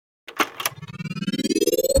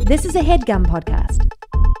This is a HeadGum podcast.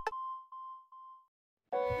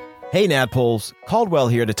 Hey Nadpoles, Caldwell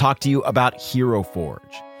here to talk to you about Hero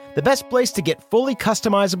Forge, the best place to get fully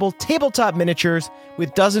customizable tabletop miniatures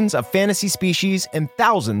with dozens of fantasy species and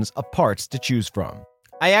thousands of parts to choose from.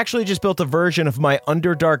 I actually just built a version of my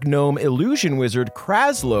Underdark Gnome illusion wizard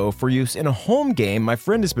Kraslow for use in a home game my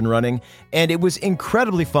friend has been running, and it was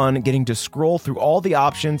incredibly fun getting to scroll through all the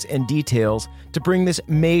options and details to bring this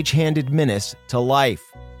mage-handed menace to life.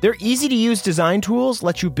 Their easy-to-use design tools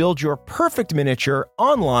let you build your perfect miniature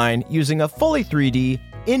online using a fully 3D,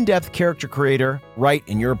 in-depth character creator right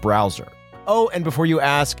in your browser. Oh, and before you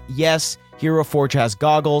ask, yes, Hero Forge has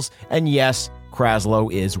goggles, and yes,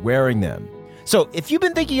 Kraslow is wearing them. So if you've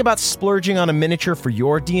been thinking about splurging on a miniature for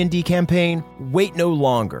your D&D campaign, wait no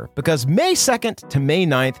longer, because May 2nd to May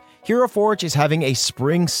 9th, Hero Forge is having a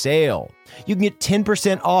spring sale. You can get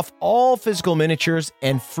 10% off all physical miniatures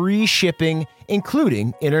and free shipping,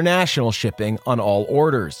 including international shipping on all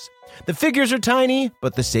orders. The figures are tiny,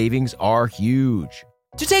 but the savings are huge.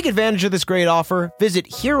 To take advantage of this great offer, visit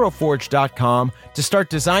HeroForge.com to start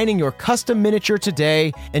designing your custom miniature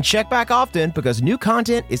today and check back often because new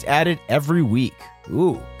content is added every week.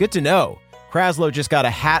 Ooh, good to know. Kraslow just got a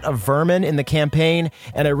hat of vermin in the campaign,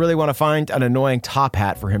 and I really want to find an annoying top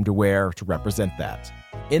hat for him to wear to represent that.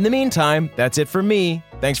 In the meantime, that's it for me.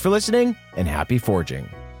 Thanks for listening, and happy forging.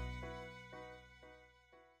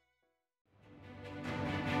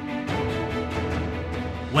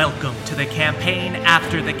 Welcome to the campaign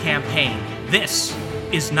after the campaign. This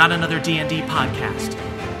is not another D&D podcast.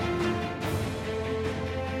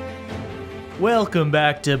 Welcome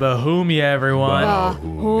back to Bohemia, everyone.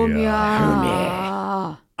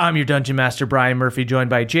 I'm your Dungeon Master, Brian Murphy, joined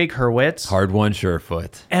by Jake Hurwitz. Hard one,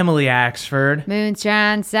 Surefoot. Emily Axford.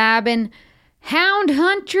 Moonshine Sabin, Hound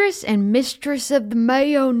Huntress, and Mistress of the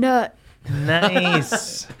Mayo Nut.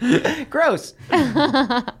 Nice. Gross.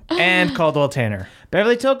 And Caldwell Tanner.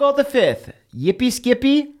 Beverly Togold the Fifth. Yippee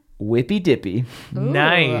Skippy, Whippy Dippy.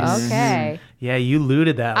 Nice. Okay. Yeah, you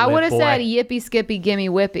looted that. I would have boy. said yippee skippy gimme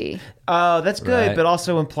whippy. Oh, that's good, Right. but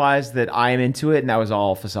also implies that I am into it, and that was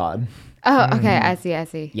all facade. Oh, okay. I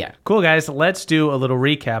see. Yeah. Cool, guys. Let's do a little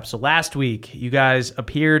recap. So last week, you guys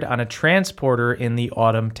appeared on a transporter in the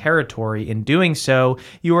Autumn Territory. In doing so,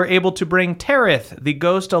 you were able to bring Terith, the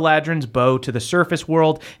ghost Eladrin's bow, to the surface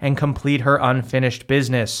world and complete her unfinished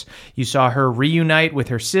business. You saw her reunite with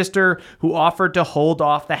her sister, who offered to hold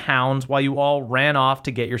off the hounds while you all ran off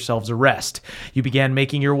to get yourselves a rest. You began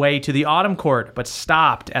making your way to the Autumn Court, but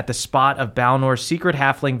stopped at the spot of Balnor's secret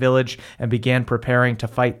halfling village and began preparing to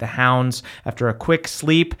fight the hounds. After a quick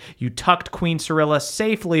sleep, you tucked Queen Cirilla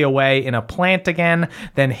safely away in a plant again,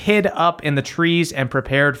 then hid up in the trees and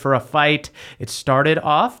prepared for a fight. It started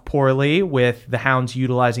off poorly, with the hounds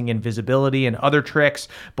utilizing invisibility and other tricks,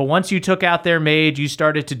 but once you took out their mage, you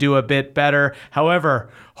started to do a bit better. However,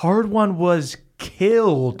 Hard One was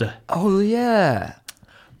killed Oh, yeah.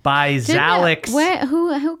 by Zalix.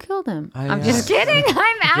 Who killed him? I'm just kidding.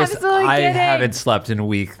 I'm absolutely I kidding. haven't slept in a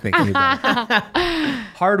week thinking about it.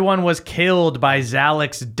 Hard One was killed by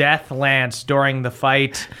Zalix's death lance during the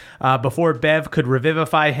fight. Before Bev could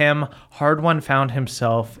revivify him, Hard One found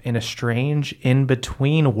himself in a strange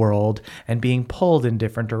in-between world and being pulled in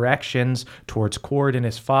different directions, towards Cord and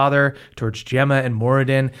his father, towards Gemma and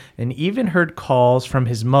Moradin, and even heard calls from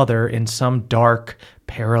his mother in some dark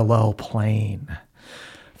parallel plane.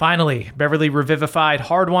 Finally, Beverly revivified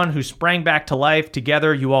Hard One, who sprang back to life.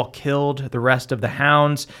 Together, you all killed the rest of the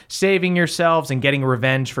hounds, saving yourselves and getting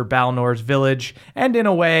revenge for Balnor's village, and in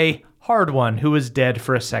a way, Hard One, who was dead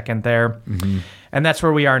for a second there. Mm-hmm. And that's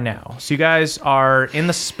where we are now. So you guys are in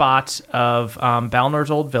the spot of Balnor's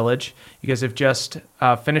old village. You guys have just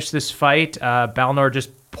finished this fight. Balnor just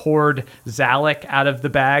poured Zalek out of the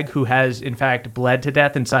bag, who has, in fact, bled to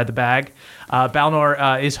death inside the bag.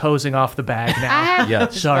 Balnor is hosing off the bag now. Yeah.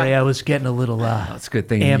 Sorry, I was getting a little That's a good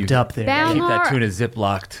thing. amped up there. Keep that Balnor- tuna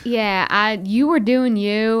zip-locked. Yeah, you were doing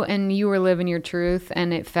you, and you were living your truth,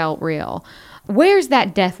 and it felt real. Where's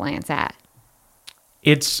that death lance at?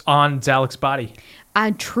 It's on Zalek's body.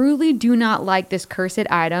 I truly do not like this cursed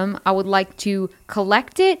item. I would like to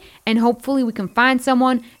collect it, and hopefully we can find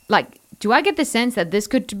someone. Like, do I get the sense that this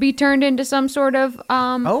could be turned into some sort of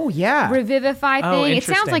revivify Oh, thing? It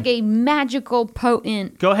sounds interesting. like a magical,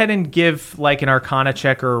 potent. Go ahead and give like an Arcana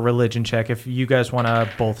check or a Religion check if you guys want to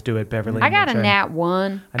both do it, Beverly. I got a Moonshine. nat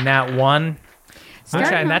 1. A nat 1. Starting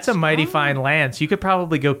Moonshine, off that's a mighty strong. fine lance. You could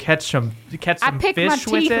probably go catch some I picked my fish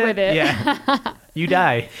with teeth it. with it. Yeah, you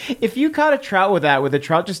die. If you caught a trout with that, would the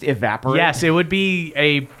trout just evaporate? Yes, it would be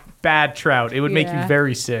a bad trout. It would make you Yeah.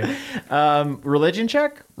 very sick. Religion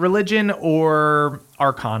check? Religion or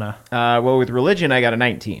Arcana? Well, with religion, I got a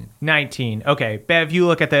 19. 19. Okay, Bev, you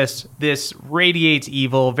look at this. This radiates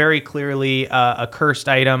evil, very clearly a cursed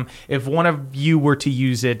item. If one of you were to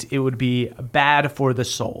use it, it would be bad for the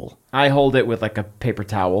soul. I hold it with like a paper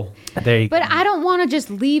towel. There you go. But I don't want to just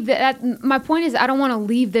leave that. My point is, I don't want to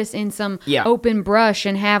leave this in some open brush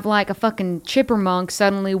and have like a fucking chippermunk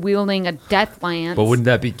suddenly wielding a death lance. But wouldn't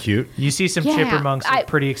that be cute? You see some chippermunks are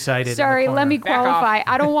pretty excited. Sorry, let me Back qualify.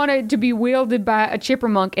 I don't want it to be wielded by a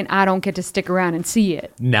chippermunk and I don't get to stick around and see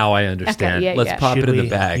it. Now I understand. Okay, yeah, Let's yeah. pop it in the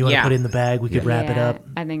bag. You want to Yeah. put it in the bag? We could wrap it Yeah, up.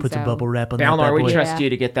 I think put some so. bubble wrap on that Balnor, bad we boy. trust Yeah. you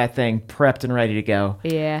to get that thing prepped and ready to go.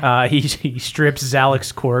 Yeah. He strips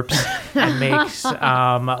Zalek's corpse and makes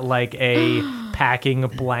like a packing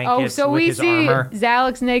blanket Oh, so with we his see armor.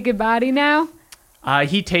 Zalek's naked body now?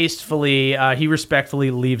 He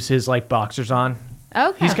respectfully leaves his like boxers on.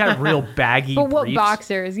 Okay. He's got real baggy But what briefs.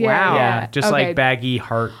 boxers? Yeah, Wow. yeah. Just Okay. like baggy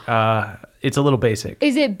heart. It's a little basic.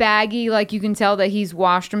 Is it baggy? Like you can tell that he's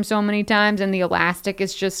washed them so many times and the elastic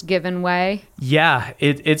is just given way? Yeah,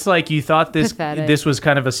 it's like you thought Pathetic. this was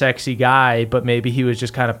kind of a sexy guy, but maybe he was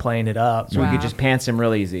just kind of playing it up. So we Wow. could just pants him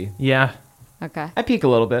real easy. Yeah. Okay. I peek a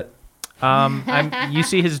little bit. You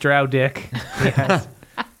see his drow dick. He has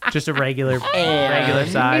just a regular It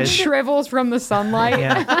size. shrivels from the sunlight.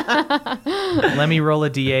 Yeah. Let me roll a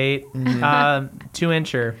d8.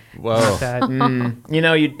 2-incher. Whoa. Not bad. You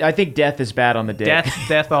know, I think death is bad on the dick.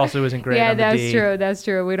 Death also isn't great Yeah, on the that's D. true. That's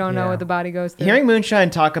true. We don't know Yeah. what the body goes through. Hearing Moonshine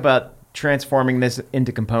talk about transforming this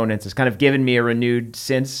into components has kind of given me a renewed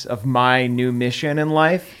sense of my new mission in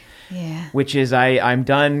life, Yeah. which is I'm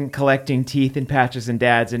done collecting teeth and patches and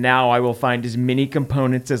dads, and now I will find as many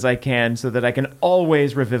components as I can so that I can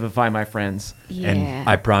always revivify my friends. Yeah. And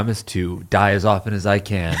I promise to die as often as I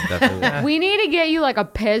can. Definitely. We need to get you like a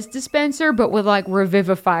Pez dispenser, but with like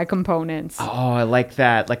revivify components. Oh, I like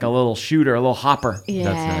that. Like a little shooter, a little hopper. Yeah.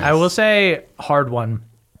 That's nice. I will say, hard one.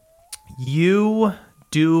 You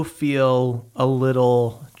do feel a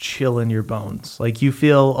little chill in your bones. Like you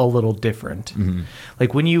feel a little different.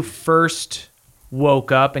 Like when you first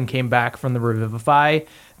woke up and came back from the Revivify,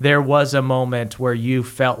 there was a moment where you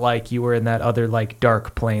felt like you were in that other like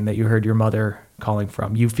dark plane that you heard your mother calling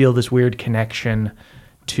from. You feel this weird connection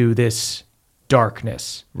to this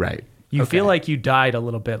darkness. Right. You feel like you died a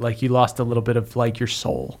little bit, like you lost a little bit of like your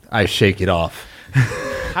soul. I shake it off.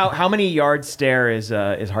 How many yard stare is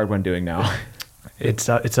Hard One doing now? It's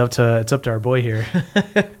up to our boy here.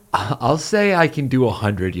 I'll say I can do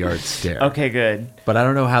 100-yard stare. Okay, good. But I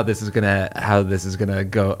don't know how this is gonna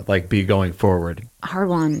go. Like be going forward. Hard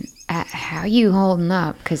one. How you holding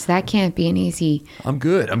up? Because that can't be an easy. I'm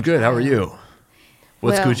good. How are you?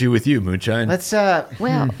 What's Well- Gucci with you, Moonshine? Let's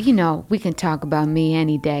Well, you know, we can talk about me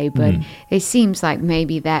any day, but it seems like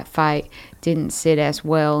maybe that fight didn't sit as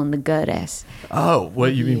well in the gut as. Oh,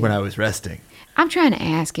 what you mean when I was resting? I'm trying to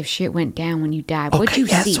ask if shit went down when you died. What'd you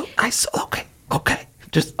see? So I saw. Okay.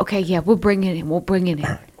 Just Okay, yeah, we'll bring it in.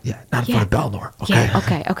 yeah, not in Yeah. front of Balnor. Okay. Yeah,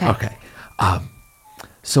 okay. Okay.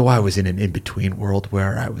 So I was in an in-between world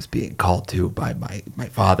where I was being called to by my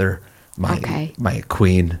father, my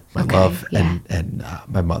queen, my Okay, love, yeah. and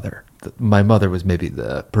my mother. My mother was maybe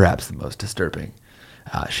perhaps the most disturbing.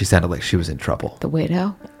 She sounded like she was in trouble. The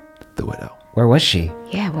widow? The widow. Where was she?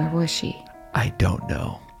 Yeah, where was she? I don't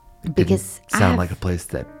know. It Because didn't sound I've- like a place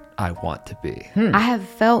that I want to be. I have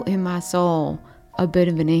felt in my soul a bit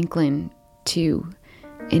of an inkling to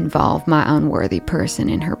involve my unworthy person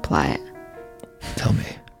in her plight. Tell me.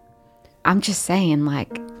 I'm just saying,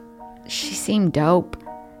 like, she seemed dope.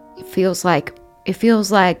 It feels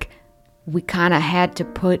like we kind of had to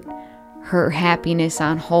put her happiness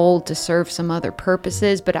on hold to serve some other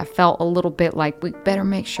purposes, but I felt a little bit like we better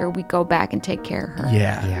make sure we go back and take care of her.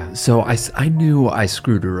 Yeah. So I knew I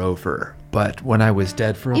screwed her over, but when I was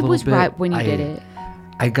dead for a It little was bit, right when you did it.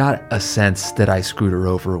 I got a sense that I screwed her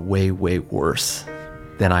over way, way worse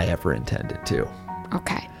than I ever intended to.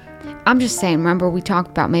 Okay. I'm just saying, remember we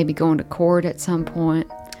talked about maybe going to court at some point?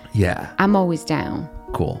 Yeah, I'm always down.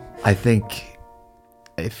 cool. I think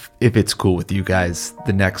if it's cool with you guys,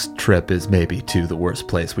 the next trip is maybe to the worst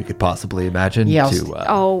place we could possibly imagine. Yeah,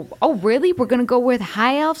 Oh, really? We're going to go where the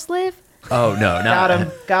high elves live? Oh no,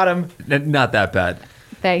 Got him. not that bad.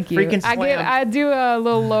 Thank you. Freaking I slam. I do a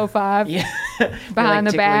little low five behind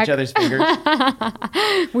the tickle back. each other's fingers.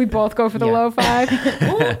 We both go for the Yeah. low five.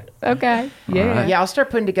 Okay. Yeah. Yeah, I'll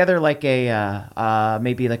start putting together like a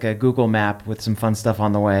maybe like a Google map with some fun stuff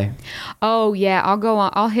on the way. Oh yeah. I'll go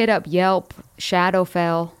on. I'll hit up Yelp,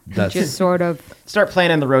 Shadowfell, and That's- just sort of. Start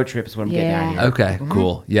planning the road trips when we get down Yeah. here. Okay,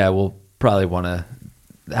 cool. Yeah, we'll probably want to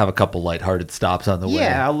have a couple lighthearted stops on the way.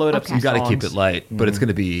 Yeah, I'll load up some You got to keep songs. it light, but it's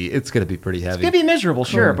gonna be pretty heavy. It's gonna be miserable,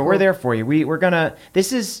 sure, but we're there for you. We're gonna.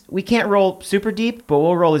 We can't roll super deep, but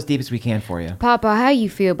we'll roll as deep as we can for you. Papa, how you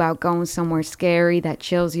feel about going somewhere scary that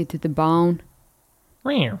chills you to the bone?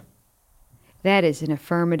 That is an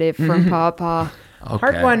affirmative from Papa. Okay.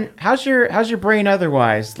 Hard one. How's your brain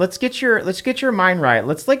otherwise? Let's get your mind right.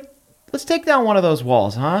 Let's take down one of those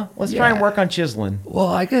walls, huh? Let's try and work on chiseling. Well,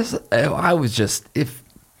 I guess I was just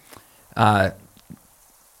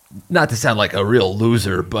not to sound like a real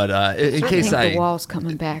loser, but in case the wall's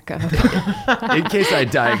coming back up. in case I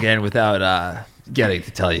die again without getting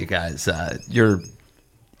to tell you guys, you're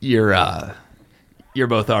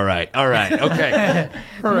both all right. All right, okay.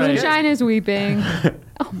 Moonshine is weeping.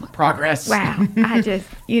 Progress. Wow. I just,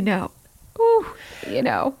 ooh,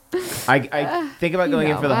 I think about going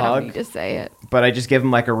in for the I don't hug, need to say it. but I just give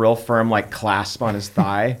him like a real firm like clasp on his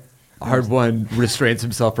thigh. Hard one restrains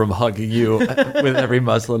himself from hugging you with every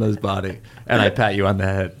muscle in his body, and I pat you on the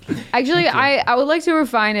head. Actually, I would like to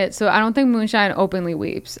refine it. So I don't think Moonshine openly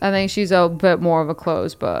weeps. I think she's a bit more of a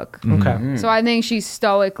closed book. Okay. So I think she's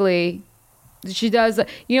stoically. She does.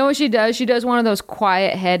 You know what she does? She does one of those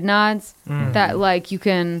quiet head nods that like you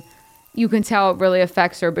can tell it really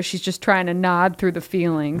affects her, but she's just trying to nod through the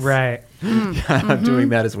feelings. Right. I'm doing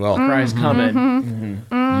that as well. Cries coming.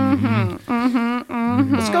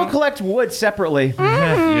 Let's go collect wood separately.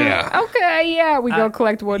 Yeah. Okay, yeah, we go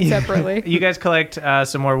collect wood separately. You guys collect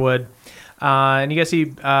some more wood, and you guys see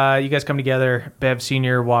you guys come together. Bev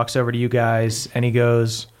Senior walks over to you guys, and he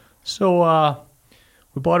goes, "So,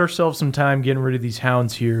 we bought ourselves some time getting rid of these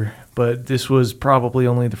hounds here, but this was probably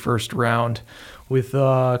only the first round. With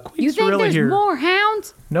Queen You think Cirilla there's here, more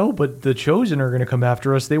hounds? no, but the Chosen are going to come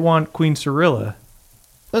after us. They want Queen Cirilla.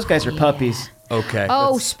 Those guys are puppies. Okay.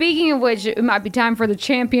 Oh, speaking of which, it might be time for the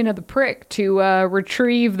champion of the prick to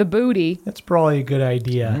retrieve the booty. That's probably a good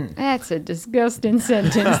idea." That's a disgusting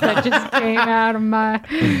sentence that just came out of my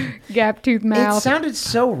gap-toothed It mouth. sounded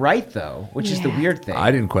so right though, which is the weird thing.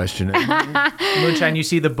 I didn't question it. Moonshine, you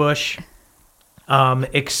see the bush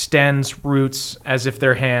extends roots as if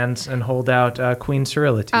they're hands and hold out Queen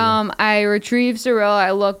Cirilla to you. I retrieve Cirilla.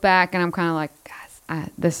 I look back and I'm kind of like, guys,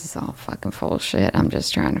 this is all fucking full of shit. I'm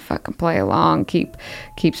just trying to fucking play along, keep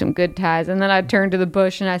some good ties. And then I turn to the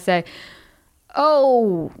bush and I say,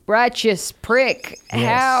 "Oh, righteous prick,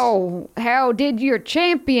 how did your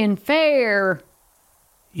champion fare?"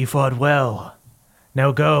 You fought well.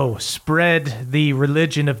 Now go, spread the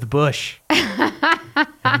religion of the bush. And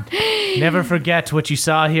never forget what you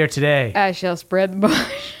saw here today. I shall spread the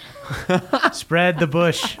bush. Spread the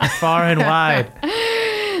bush far and wide.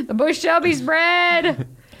 The bush shall be spread.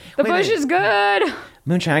 The bush is good.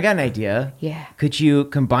 Moonshine, I got an idea. Yeah. Could you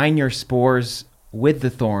combine your spores with the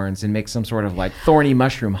thorns and make some sort of like thorny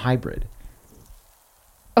mushroom hybrid?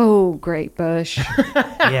 Oh, great bush.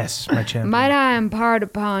 Yes, my champion. Might I impart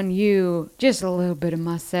upon you just a little bit of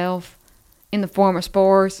myself in the form of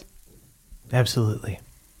spores? Absolutely.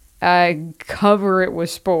 I cover it with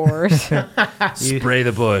spores. Spray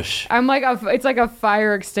the bush. I'm like it's like a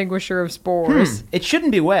fire extinguisher of spores. It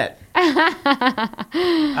shouldn't be wet.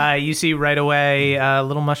 You see right away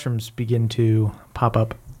little mushrooms begin to pop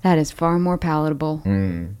up. That is far more palatable.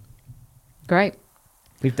 Great.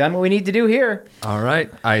 We've done what we need to do here. All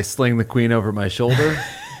right. I sling the queen over my shoulder.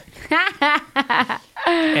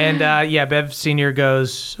 And Bev Senior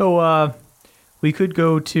goes, "So we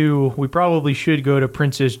probably should go to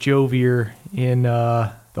Princess Jovier in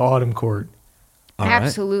the Autumn Court." All right.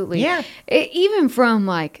 Absolutely. Yeah. Even from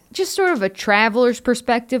like just sort of a traveler's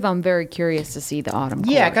perspective, I'm very curious to see the autumn.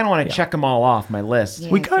 Yeah, I court. kind of want to check them all off my list.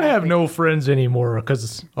 Yeah, We kind of have exactly. no friends anymore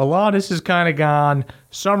because Alanis is kind of gone.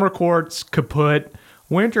 Summer Court's kaput.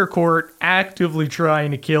 Winter Court actively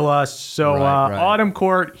trying to kill us. So Right. Autumn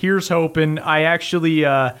Court, here's hoping. I actually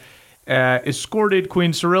escorted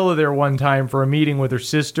Queen Cirilla there one time for a meeting with her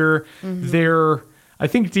sister. They're, I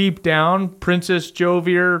think deep down, Princess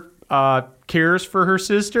Jovier cares for her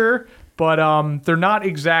sister, but they're not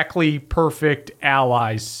exactly perfect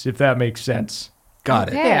allies, if that makes sense. Got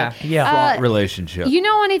it. Okay. Yeah. Relationship. You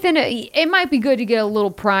know anything? It might be good to get a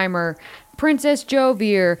little primer. Princess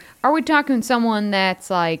Jovier, are we talking someone that's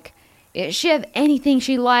like, does she have anything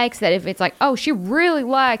she likes that if it's like, oh, she really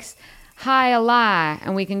likes High Ally,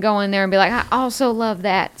 and we can go in there and be like, I also love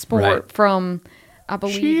that sport Right. from, I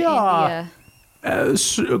believe, She, India.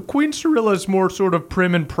 Queen Cirilla is more sort of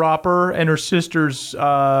prim and proper, and her sister's,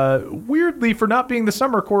 weirdly, for not being the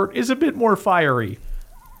Summer Court, is a bit more fiery.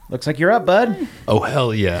 Looks like you're up, bud. Oh,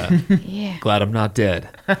 hell yeah. Yeah. Glad I'm not dead.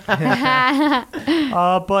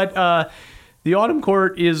 But The Autumn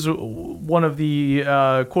Court is one of the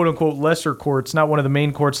quote-unquote lesser courts, not one of the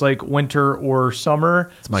main courts like Winter or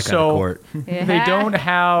Summer. It's my kind of court. They don't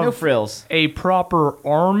have No frills. a proper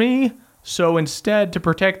army, so instead, to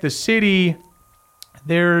protect the city,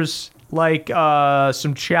 there's like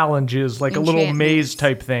some challenges, like a little maze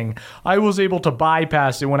type thing. I was able to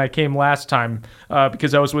bypass it when I came last time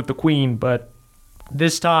because I was with the Queen, but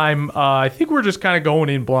this time I think we're just kind of going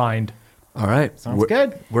in blind. All right. Sounds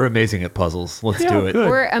good. We're amazing at puzzles. Let's do it. good.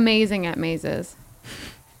 We're amazing at mazes.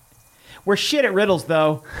 We're shit at riddles,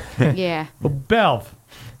 though. Yeah. Bev,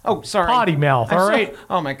 Oh, sorry. potty mouth, I'm all so- right?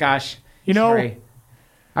 Oh my gosh. You know- Sorry.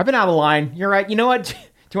 I've been out of line. You're right. You know what?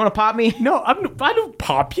 Do you want to pop me? No, I don't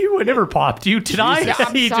pop you. I never popped you. Did I?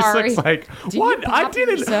 I'm He just sorry. looks like, Do you what? I pop your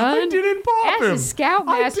didn't. I son? didn't pop As him. a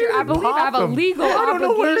scoutmaster, I didn't believe I have pop a him. legal I don't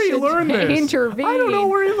know where he obligation learned to this. intervene I don't know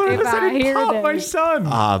where he learned if this. I I didn't hear pop my this. son.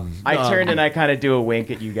 I turned and I kind of do a wink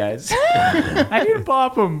at you guys. I didn't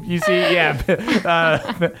pop him. You see, yeah.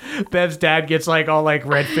 Bev's dad gets like all like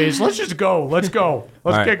red faced. Let's just go. Let's go.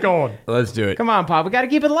 Let's All right. get going. Let's do it. Come on, Pop. We got to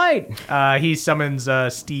keep it light. He summons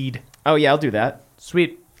Steed. Oh, yeah, I'll do that.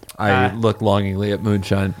 Sweet. I look longingly at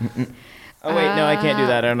Moonshine. Oh, wait. No, I can't do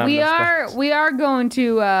that. I don't have enough spells. We are going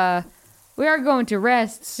to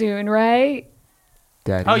rest soon, right?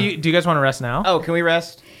 Daddy. Oh, do you guys want to rest now? Oh, can we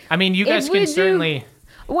rest? I mean, you guys If we can do- certainly.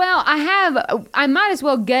 Well, I might as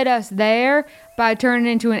well get us there by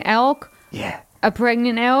turning into an elk. Yeah. A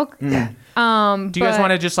pregnant elk. Do you guys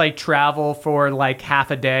want to just like travel for like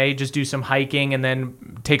half a day, just do some hiking, and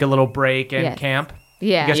then take a little break and Yes. camp?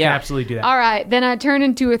 Yeah. You guys Yeah. can absolutely do that. All right, then I turn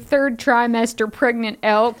into a third trimester pregnant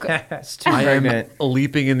elk. It's too I am pregnant.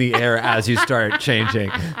 leaping in the air as you start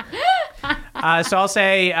changing. So I'll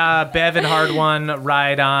say Bev and Hard One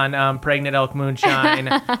ride on Pregnant Elk Moonshine,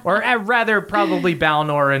 or rather probably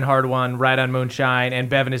Balnor and Hard One ride on Moonshine, and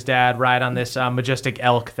Bev and his dad ride on this majestic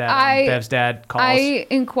elk that Bev's dad calls. I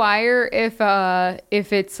inquire if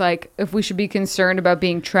it's like if we should be concerned about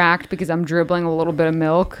being tracked because I'm dribbling a little bit of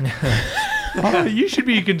milk. You should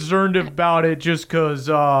be concerned about it just because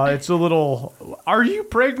it's a little. Are you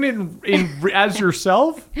pregnant as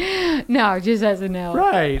yourself? No, just as an elk.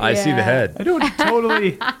 Right. I see the Yeah. head. I don't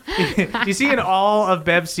totally. Do you see in all of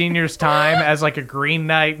Bev Senior's time as like a Green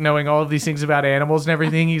Knight, knowing all of these things about animals and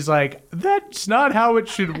everything, he's like, that's not how it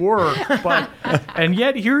should work. But and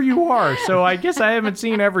yet here you are. So I guess I haven't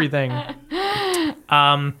seen everything.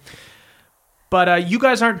 But you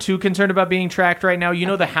guys aren't too concerned about being tracked right now. You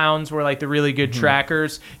know the hounds were like the really good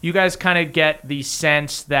trackers. You guys kind of get the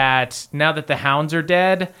sense that now that the hounds are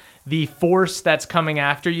dead, the force that's coming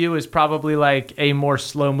after you is probably like a more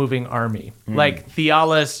slow-moving army. Like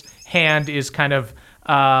Theala's hand is kind of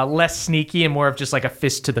less sneaky and more of just like a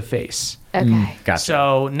fist to the face. Okay. Gotcha.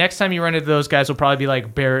 So next time you run into those guys, will probably be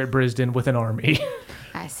like Barrett Brisden with an army.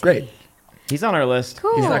 I see. Great. He's on our list.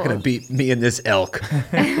 Cool. He's not going to beat me in this elk. So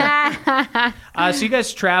you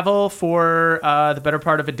guys travel for the better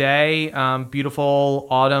part of a day. Beautiful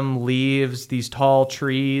autumn leaves, these tall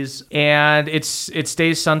trees, and it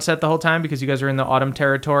stays sunset the whole time because you guys are in the autumn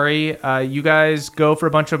territory. You guys go for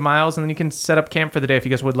a bunch of miles, and then you can set up camp for the day if you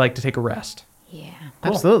guys would like to take a rest. Yeah.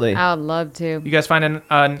 Absolutely. I would love to. You guys find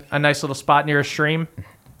a nice little spot near a stream,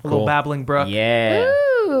 a little babbling brook. Yeah.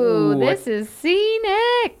 Ooh, this is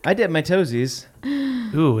scenic. I did my toesies.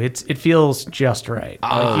 Ooh, it feels just right.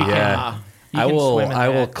 Oh, you yeah. you I can will swim in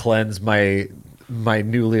will that. cleanse my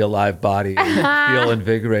newly alive body and feel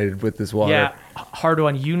invigorated with this water. Yeah, Hard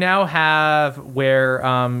One. You now have where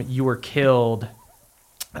you were killed.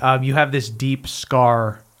 You have this deep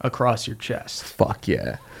scar across your chest. Fuck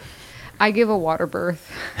yeah. I give a water birth.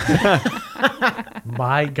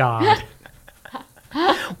 My God.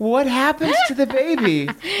 What happens to the baby?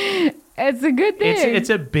 It's a good thing. It's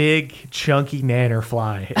a big, chunky nanner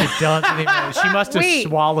fly. It doesn't even. She must have Wait,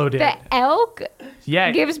 swallowed it. The elk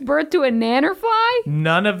Yeah. gives birth to a nannerfly?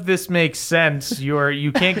 None of this makes sense.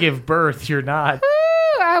 You can't give birth. You're not.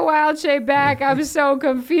 Ooh, I wild shape back. I'm so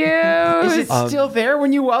confused. Is it still there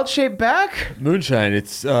when you wild shape back? Moonshine,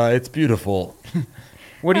 it's beautiful.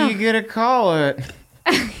 What are you gonna call it?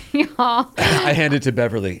 I hand it to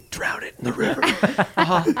Beverly. Drown it in the river.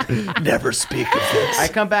 Never speak of this. I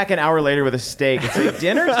come back an hour later with a steak. It's like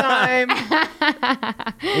dinner time.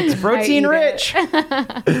 It's protein rich.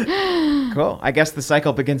 Cool. I guess the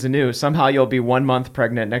cycle begins anew. Somehow you'll be 1 month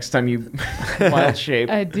pregnant next time you wild shape.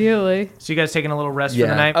 Ideally. So you guys taking a little rest for the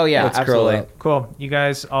Yeah. night? Oh yeah, Let's curl absolutely. up. Cool. You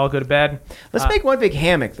guys all go to bed. Let's make one big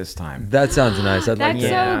hammock this time. That sounds nice. I'd like That's that.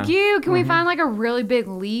 Yeah. so cute. Can we find like a really big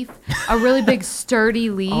leaf? A really big sturdy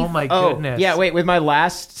leaf? Oh my Oh, goodness. yeah, wait, with my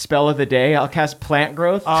last spell of the day, I'll cast plant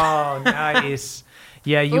growth. Oh, nice.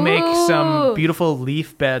 Yeah, you make Ooh. some beautiful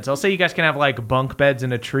leaf beds. I'll say you guys can have like bunk beds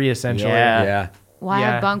in a tree, essentially. Yeah. Why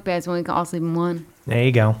Yeah. have bunk beds when we can all sleep in one? There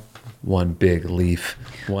you go. One big leaf.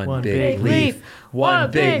 One big big leaf. One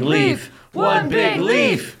big leaf. One big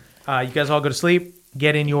leaf. You guys all go to sleep,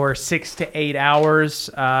 get in your 6 to 8 hours,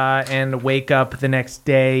 and wake up the next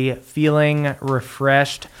day feeling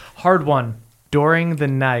refreshed. Hard one. During the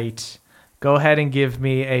night, go ahead and give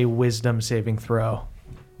me a wisdom saving throw.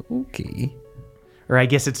 Okay. Or I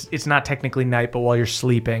guess it's not technically night, but while you're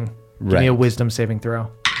sleeping, give me a Right. wisdom saving throw.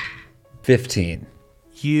 15.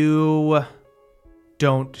 You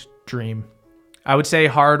don't dream. I would say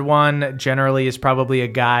hard one generally is probably a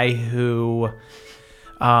guy who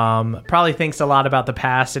probably thinks a lot about the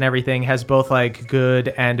past and everything, has both like good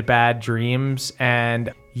and bad dreams,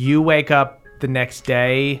 and you wake up the next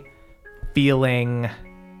day feeling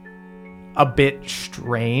a bit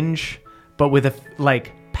strange, but with a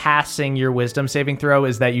like passing your wisdom saving throw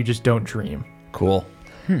is that you just don't dream. Cool.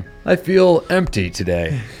 I feel empty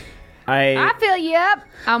today. I feel you up.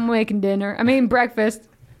 I'm making breakfast.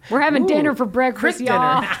 We're having dinner for breakfast, Crick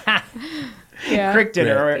y'all. Yeah. Crick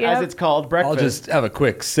dinner, or Yep. as it's called, breakfast. I'll just have a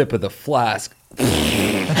quick sip of the flask.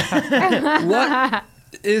 What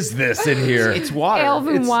is this in here? It's water.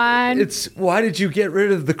 Elven wine. It's why did you get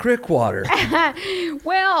rid of the crick water?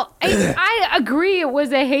 Well, I agree it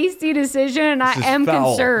was a hasty decision, and I This is am foul.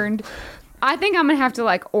 concerned. I think I'm gonna have to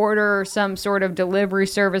like order some sort of delivery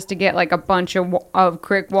service to get like a bunch of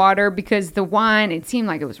crick water, because the wine, it seemed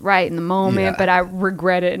like it was right in the moment, Yeah. but I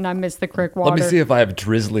regret it and I miss the crick water. Let me see if I have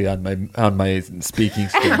drizzly on my speaking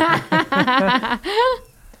skill.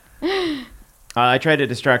 I tried to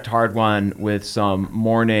distract Hard One with some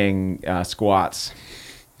morning squats.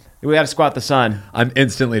 We got to squat the sun. I'm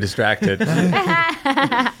instantly distracted. You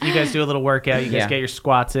guys do a little workout. You guys Yeah. get your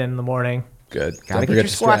squats in the morning. Good. Gotta Don't get forget your to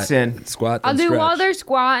squats stretch. in. Squat. I'll then do while stretch. they're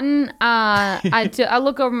squatting. I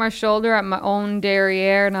look over my shoulder at my own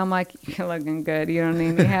derriere, and I'm like, "You're looking good. You don't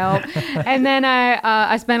need any help." And then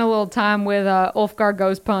I spent a little time with Ulfgar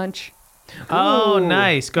Ghost Punch. Oh, Ooh.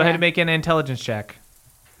 nice. Go ahead Yeah. and make an intelligence check.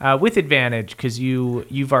 With advantage, because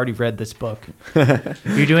you've already read this book.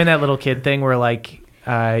 You're doing that little kid thing where like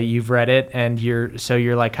you've read it and you're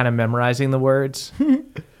like kind of memorizing the words.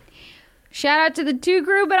 Shout out to the 2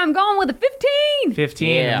 crew, but I'm going with a 15.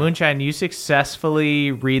 15. Yeah. Moonshine, you successfully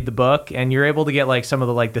read the book and you're able to get like some of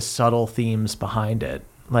the subtle themes behind it.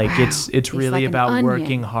 Like Wow. it's really like an about onion.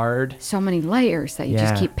 working hard. So many layers that you Yeah.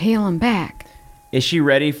 just keep peeling back. Is she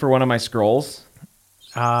ready for one of my scrolls?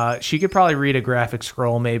 She could probably read a graphic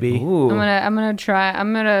scroll maybe. Ooh. I'm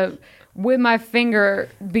gonna with my finger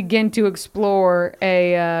begin to explore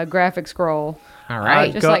a graphic scroll. All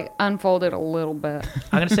right. Just go- like unfold it a little bit.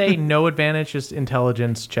 I'm going to say no advantage, just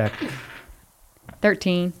intelligence check.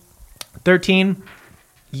 13. 13.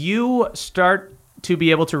 You start to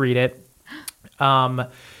be able to read it.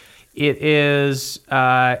 It is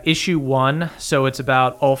issue 1, so it's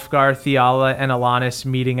about Ulfgar, Theala, and Alanis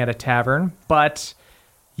meeting at a tavern. But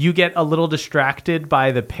you get a little distracted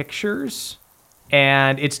by the pictures,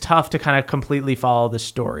 and it's tough to kind of completely follow the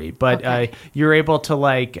story. But Okay. you're able to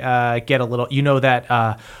get a little. You know that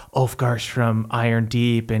Ulfgar's from Iron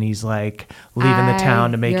Deep, and he's like leaving the I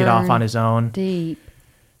town to make it off yearn on his own. Deep.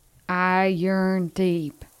 I yearn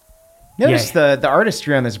deep. Notice the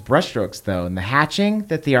artistry on this brushstrokes, though, and the hatching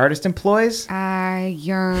that the artist employs. I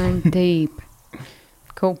yearn deep.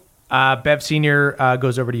 Cool. Bev Senior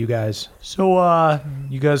goes over to you guys. So,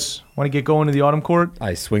 you guys want to get going to the Autumn Court?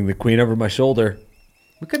 I swing the queen over my shoulder.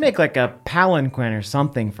 We could make like a palanquin or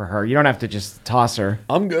something for her. You don't have to just toss her.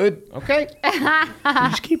 I'm good. Okay.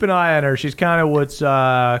 Just keep an eye on her. She's kind of what's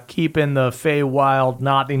keeping the Feywild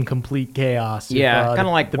not in complete chaos. Yeah, If,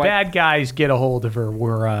 kinda like the what- bad guys get a hold of her,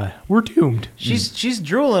 we're doomed. She's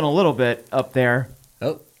drooling a little bit up there.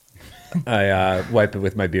 Oh. I wipe it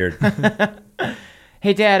with my beard.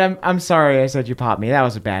 Hey, Dad, I'm sorry I said you popped me. That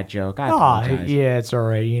was a bad joke. I apologize. Yeah, it's all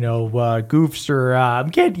right. You know, goofs are. I'm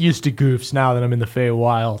getting used to goofs now that I'm in the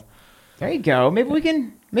Feywild. There you go. Maybe we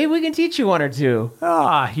can teach you one or two.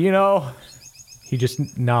 You know. He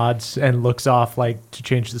just nods and looks off like to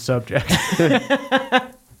change the subject.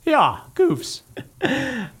 Yeah, goofs.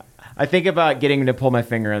 I think about getting to pull my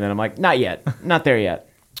finger, and then I'm like, not yet. Not there yet.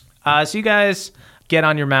 So you guys get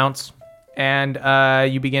on your mounts and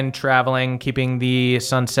you begin traveling, keeping the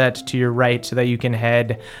sunset to your right so that you can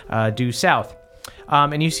head due south.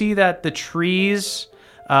 And you see that the trees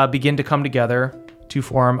begin to come together to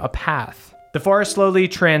form a path. The forest slowly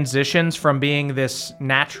transitions from being this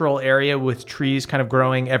natural area with trees kind of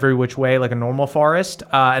growing every which way like a normal forest,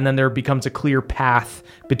 and then there becomes a clear path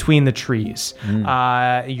between the trees.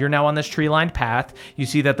 You're now on this tree-lined path. You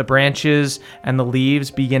see that the branches and the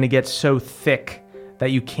leaves begin to get so thick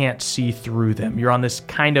that you can't see through them. You're on this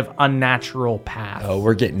kind of unnatural path. Oh,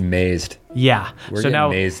 we're getting mazed. Yeah. We're getting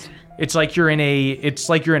mazed. It's like you're in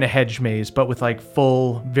a hedge maze, but with like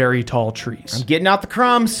full, very tall trees. I'm getting out the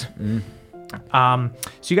crumbs. So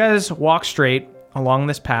you guys walk straight along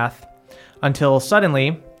this path until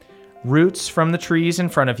suddenly roots from the trees in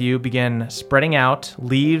front of you begin spreading out,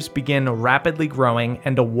 leaves begin rapidly growing,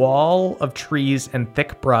 and a wall of trees and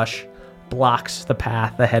thick brush blocks the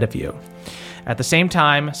path ahead of you. At the same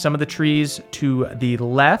time, some of the trees to the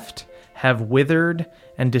left have withered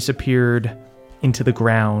and disappeared into the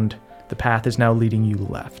ground. The path is now leading you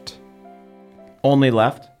left. Only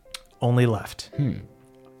left? Only left.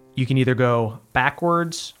 You can either go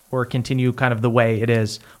backwards or continue kind of the way it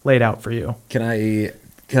is laid out for you. Can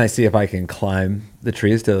I see if I can climb the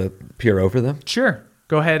trees to peer over them? Sure.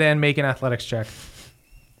 Go ahead and make an athletics check.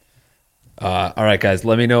 All right, guys.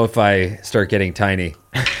 Let me know if I start getting tiny.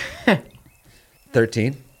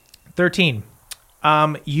 13. 13.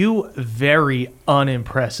 You very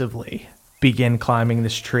unimpressively begin climbing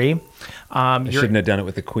this tree. I shouldn't have done it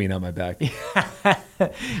with the queen on my back.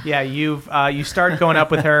 Yeah, you start going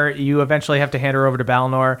up with her. You eventually have to hand her over to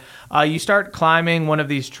Balnor. You start climbing one of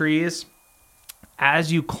these trees.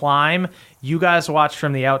 As you climb, you guys watch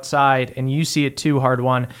from the outside, and you see it too, Hard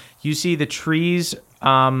One. You see the trees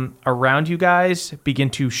around you guys begin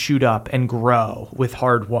to shoot up and grow with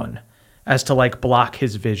Hard One as to like block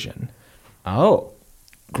his vision. Oh.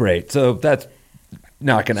 Great. So that's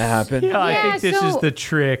not going to happen. Yeah, I think this is the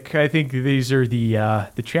trick. I think these are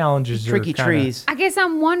the challenges. Tricky trees. I guess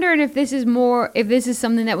I'm wondering if this is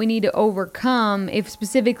something that we need to overcome, if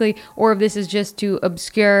specifically, or if this is just to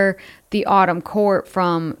obscure the Autumn Court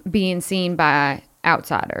from being seen by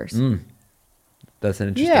outsiders. That's an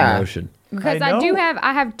interesting notion. Because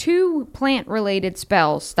I have 2 plant-related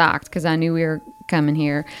spells stocked because I knew we were coming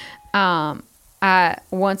here. I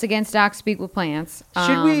once again stock Speak with Plants.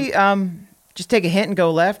 Should we just take a hint and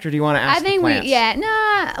go left, or do you want to ask the plants?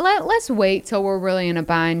 Let's wait till we're really in a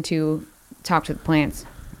bind to talk to the plants.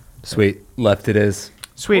 Sweet. Left it is.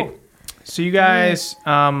 Sweet. So you guys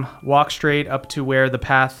walk straight up to where the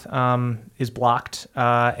path is blocked,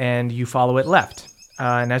 and you follow it left.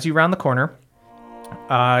 And as you round the corner,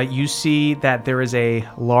 you see that there is a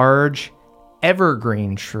large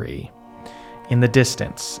evergreen tree in the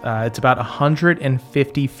distance. It's about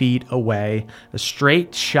 150 feet away, a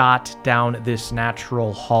straight shot down this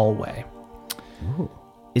natural hallway. Ooh.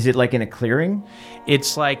 Is it like in a clearing?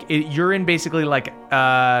 It's like, you're in basically like,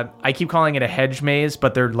 I keep calling it a hedge maze,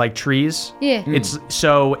 but they're like trees. Yeah.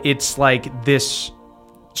 It's like this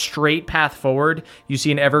straight path forward. You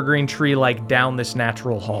see an evergreen tree like down this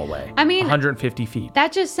natural hallway. I mean, 150 feet.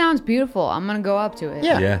 That just sounds beautiful. I'm going to go up to it.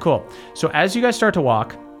 Yeah. Cool. So as you guys start to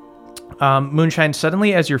walk, Moonshine,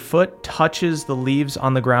 suddenly as your foot touches the leaves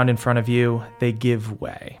on the ground in front of you, they give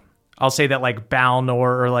way. I'll say that like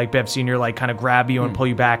Balnor or like Bev Sr. like kind of grab you and pull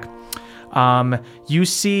you back. You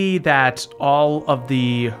see that all of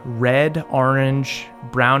the red, orange,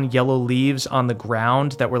 brown, yellow leaves on the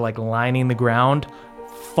ground that were like lining the ground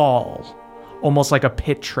fall, almost like a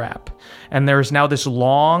pit trap. And there's now this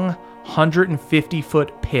long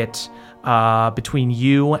 150-foot pit between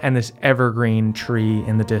you and this evergreen tree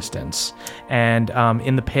in the distance. And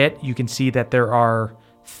in the pit, you can see that there are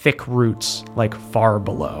thick roots like far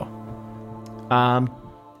below.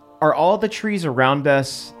 Are all the trees around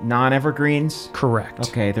us non-evergreens? Correct.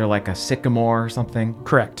 Okay, they're like a sycamore or something?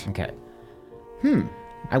 Correct. Okay.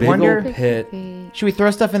 I Big wonder... old pit. Should we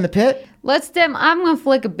throw stuff in the pit? I'm going to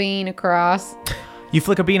flick a bean across. You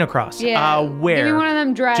flick a bean across. Yeah. Where? Give me one of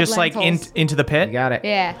them dried Just lentils. like into the pit? You got it.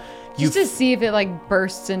 Yeah. Just to see if it like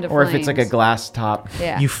bursts into or flames. if it's like a glass top.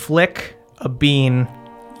 Yeah. You flick a bean.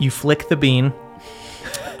 You flick the bean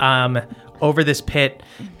over this pit,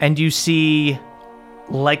 and you see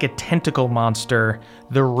like a tentacle monster.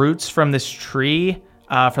 The roots from this tree,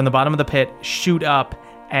 from the bottom of the pit, shoot up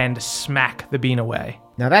and smack the bean away.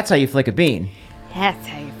 Now that's how you flick a bean. That's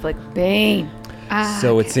how you flick a bean.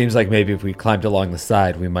 So it seems like maybe if we climbed along the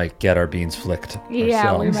side, we might get our beans flicked.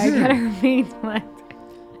 Yeah, we might get our beans flicked.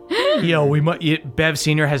 Bev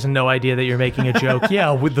Sr. has no idea that you're making a joke.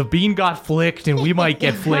 Yeah, the bean got flicked, and we might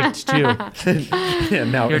get flicked too. Yeah,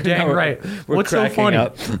 no, You're dang right. What's so funny?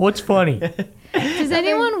 Up. What's funny? Does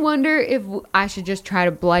anyone wonder if I should just try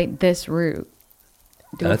to blight this root?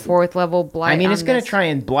 do a 4th level blight. I mean, it's going to try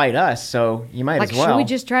and blight us, so you might as well. Should we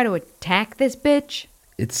just try to attack this bitch?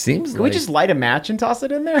 It seems Can we just light a match and toss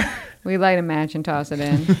it in there? We light a match and toss it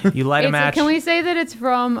in. You light a match. Can we say that it's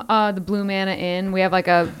from the Blue Manna Inn? We have like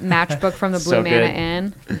a matchbook from the Blue Manna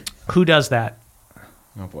Inn. Who does that?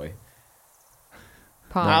 Oh boy.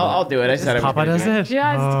 Papa. I'll do it. I said I was Papa gonna does do it.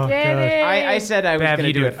 Just kidding. I said I was Bev,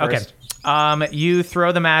 going to you do it first. Okay. You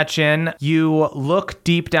throw the match in. You look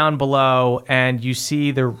deep down below, and you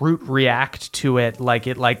see the root react to it. Like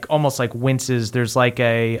it, almost like winces. There's like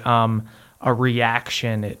a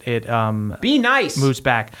reaction. It Be nice. moves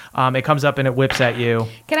back. It comes up and it whips at you.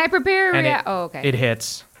 Can I prepare? And okay. It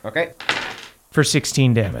hits Okay. for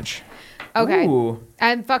 16 damage. Okay. Ooh.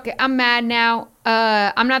 And fuck it. I'm mad now.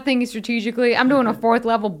 I'm not thinking strategically. I'm doing a 4th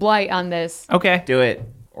level blight on this. Okay. Do it.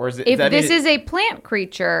 Or is it? If this is a plant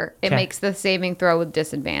creature, it Okay. makes the saving throw with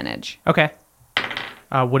disadvantage. Okay.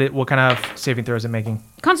 What kind of saving throw is it making?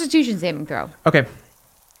 Constitution saving throw. Okay.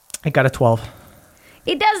 It got a 12.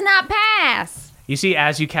 It does not pass. You see,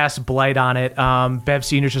 as you cast Blight on it, Bev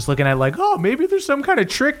Senior's just looking at it like, oh, maybe there's some kind of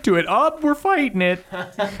trick to it. Oh, we're fighting it.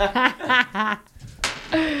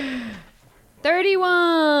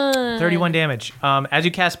 31. 31 damage. As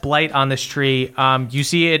you cast Blight on this tree, you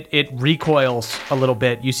see it recoils a little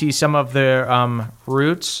bit. You see some of the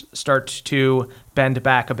roots start to bend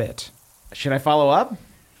back a bit. Should I follow up?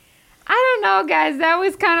 I don't know, guys. That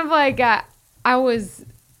was kind of like I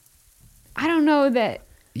don't know that.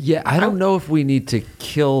 Yeah, I don't know if we need to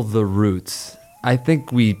kill the roots. I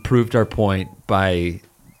think we proved our point by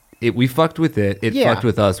it. We fucked with it. It fucked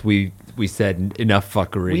with us. We said enough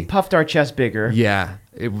fuckery. We puffed our chest bigger. Yeah.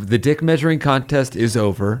 The dick measuring contest is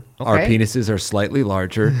over. Okay. Our penises are slightly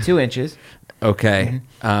larger. 2 inches. Okay.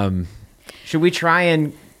 Should we try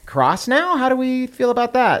and cross now? How do we feel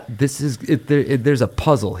about that? This is there's a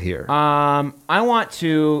puzzle here. I want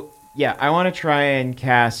to try and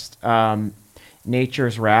cast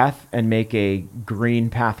Nature's Wrath and make a green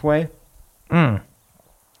pathway.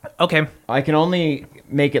 Okay. I can only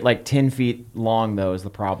make it like 10 feet long, though, is the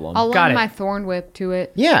problem. I'll Got lend it. my thorn whip to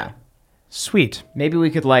it. Yeah. Sweet. Maybe we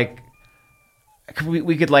could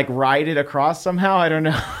we could ride it across somehow. I don't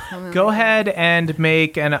know. Go ahead and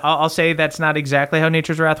make, and I'll say that's not exactly how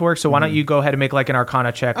Nature's Wrath works, so why don't you go ahead and make like an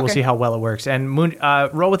Arcana check. We'll Okay. see how well it works. And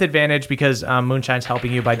roll with advantage because Moonshine's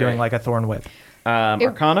helping you by doing like a Thorn Whip.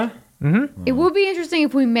 Arcana? It would be interesting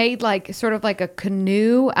if we made like sort of like a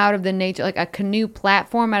canoe out of the nature, like a canoe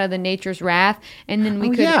platform out of the Nature's Wrath, and then we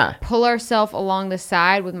could pull ourselves along the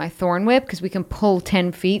side with my thorn whip because we can pull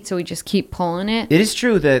 10 feet, so we just keep pulling it. It is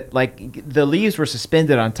true that the leaves were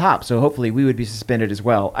suspended on top, so hopefully we would be suspended as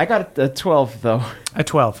well. I got a 12 though. A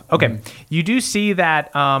 12. Okay. You do see that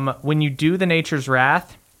when you do the Nature's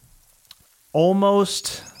Wrath,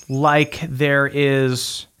 almost like there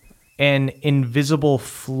is an invisible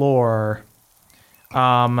floor,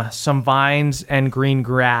 some vines and green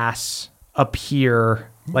grass appear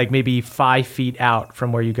like maybe 5 feet out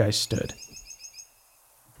from where you guys stood.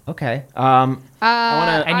 Okay.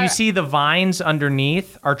 And you see the vines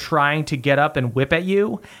underneath are trying to get up and whip at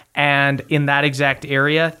you, and in that exact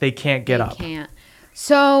area, they can't get up. Can't.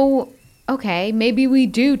 So, okay, maybe we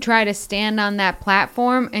do try to stand on that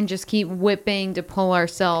platform and just keep whipping to pull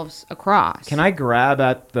ourselves across. Can I grab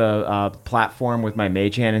at the platform with my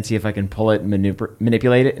mage hand and see if I can pull it and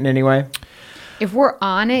manipulate it in any way? If we're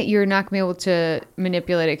on it, you're not going to be able to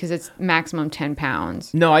manipulate it because it's maximum 10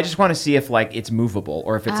 pounds. No, I just want to see if it's movable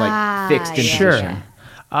or if it's fixed in position.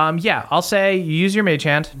 Yeah, I'll say you use your mage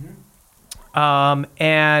hand.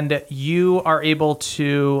 And you are able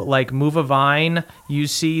to move a vine. You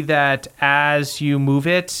see that as you move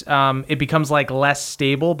it, it becomes less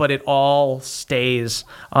stable, but it all stays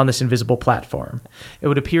on this invisible platform. It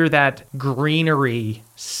would appear that greenery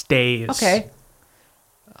stays. Okay.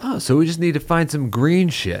 Oh, so we just need to find some green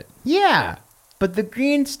shit. Yeah, but the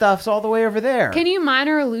green stuff's all the way over there. Can you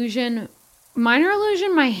minor illusion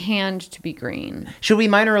my hand to be green? Should we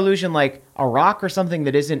minor illusion a rock or something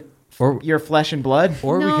that isn't your flesh and blood?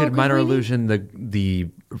 Or No, we could 'cause minor we need- illusion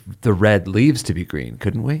the red leaves to be green,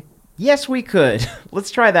 couldn't we? Yes, we could. Let's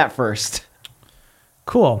try that first.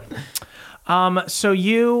 Cool. So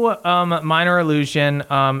you minor illusion,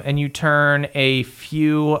 and you turn a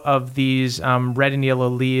few of these red and yellow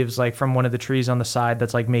leaves, from one of the trees on the side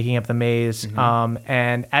that's making up the maze.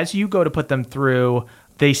 And as you go to put them through,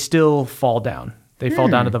 they still fall down. They fall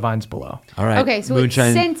down to the vines below. All right. Okay, so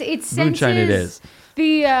moonshine, it senses moonshine it is.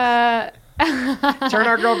 the Turn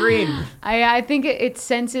our girl green. I think it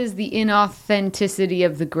senses the inauthenticity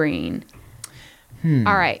of the green.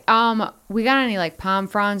 All right. We got any palm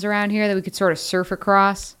fronds around here that we could sort of surf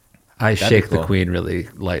across? I shake the queen really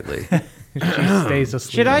lightly. She stays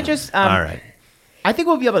asleep. Should I just... All right. I think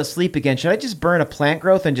we'll be able to sleep again. Should I just burn a plant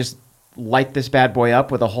growth and just light this bad boy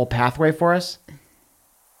up with a whole pathway for us?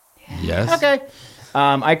 Yes. Okay.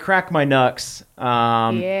 I crack my knucks,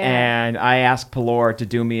 and I ask Pelor to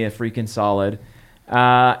do me a freaking solid.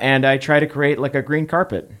 And I try to create like a green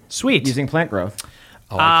carpet. Sweet. Using plant growth.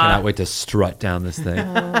 Oh, I cannot wait to strut down this thing.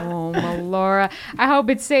 Oh, Melora. I hope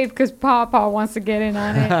it's safe because Pawpaw wants to get in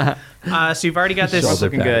on it. So you've already got this. Shoulder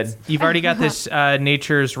Looking pads. good. You've already got this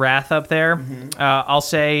Nature's Wrath up there. I'll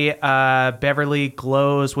say Beverly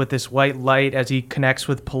glows with this white light as he connects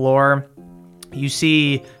with Pelor. You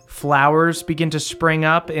see flowers begin to spring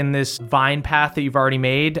up in this vine path that you've already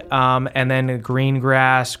made, and then green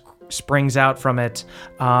grass springs out from it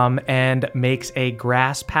and makes a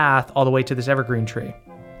grass path all the way to this evergreen tree.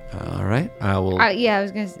 All right. I will Yeah, I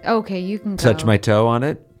was going to say, okay, you can go. touch my toe on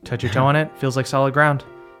it. Touch your toe on it. Feels like solid ground.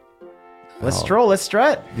 Let's stroll. Let's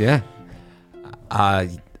strut. Yeah.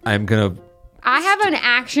 I'm going to... I have an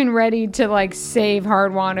action ready to, like, save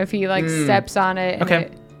Hardwan if he, like, steps on it. and Okay.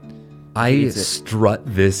 it- I strut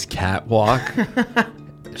this catwalk,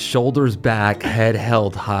 shoulders back, head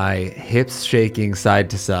held high, hips shaking side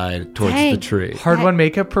to side towards Dang. the tree. Hard one,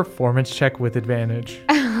 make a performance check with advantage.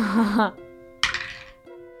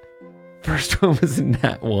 First one was in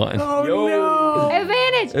that one.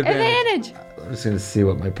 Advantage! I'm just going to see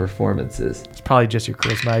what my performance is. It's probably just your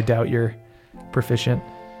charisma. I doubt you're proficient.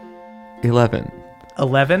 11.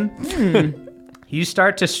 11? You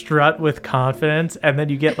start to strut with confidence, and then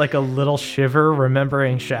you get like a little shiver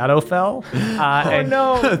remembering Shadowfell. And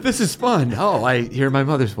No. This is fun. Oh, I hear my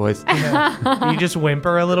mother's voice. you just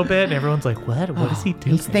whimper a little bit, and everyone's like, what? What is he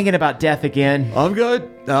doing? He's thinking about death again. I'm good.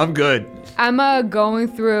 I'm going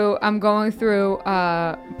through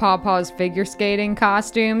Pawpaw's figure skating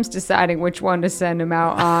costumes, deciding which one to send him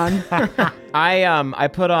out on. I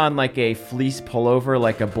put on like a fleece pullover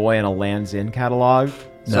like a boy in a Land's End catalog.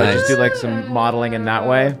 So I Nice. just do like some modeling in that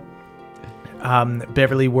way.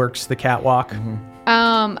 Beverly works the catwalk.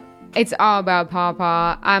 It's all about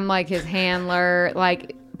Pawpaw. I'm like his handler.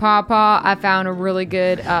 Like Pawpaw, I found a really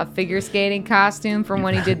good figure skating costume from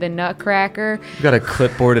when he did the Nutcracker. You got a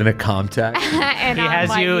clipboard and a Comtac. And He I'm has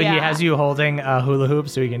like, you. yeah. He has you holding a hula hoop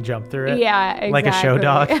so he can jump through it. Yeah, exactly. Like a show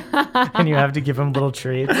dog, and you have to give him little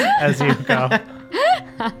treats as you go.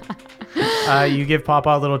 You give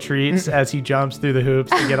Pawpaw little treats as he jumps through the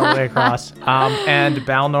hoops to get all the way across. And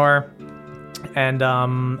Balnor and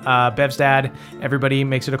Bev's dad, everybody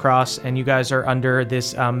makes it across, and you guys are under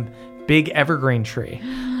this big evergreen tree.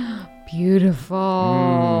 Beautiful.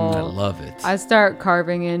 I love it. I start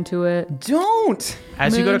carving into it. Don't.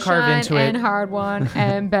 As you go to carve Moonshine into and it, Hard One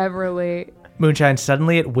and Beverly. Moonshine,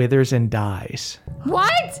 suddenly it withers and dies.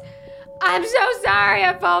 What? I'm so sorry.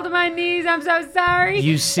 I fall to my knees. I'm so sorry.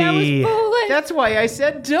 You That see- was foolish. That's why I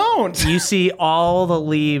said don't. You see all the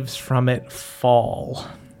leaves from it fall.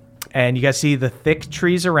 And you guys see the thick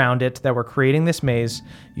trees around it that were creating this maze.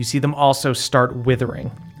 You see them also start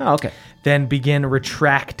withering, Oh, okay. then begin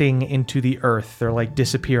retracting into the earth. They're like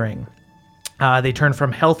disappearing. They turn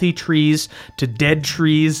from healthy trees to dead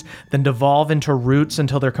trees, then devolve into roots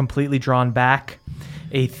until they're completely drawn back.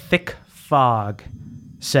 A thick fog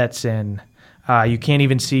sets in. You can't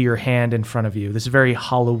even see your hand in front of you. This is very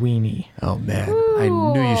Halloween-y. Oh, man. I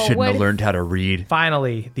knew you shouldn't what have if- learned how to read.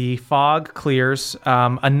 Finally, the fog clears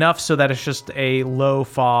enough so that it's just a low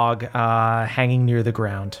fog hanging near the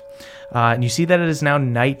ground. And you see that it is now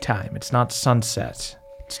nighttime. It's not sunset.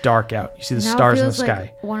 It's dark out. You see the Now it stars in the feels sky.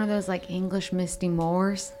 like one of those like English misty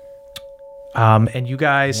moors. And you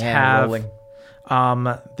guys have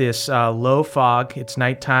rolling. this low fog. It's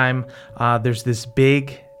nighttime. There's this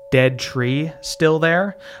big dead tree still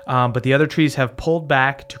there, but the other trees have pulled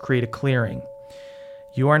back to create a clearing.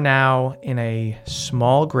 You are now in a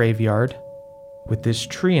small graveyard with this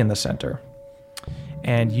tree in the center.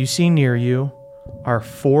 And you see near you are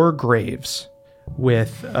 4 graves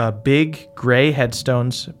with big gray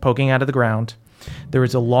headstones poking out of the ground. There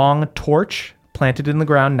is a long torch planted in the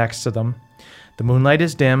ground next to them. The moonlight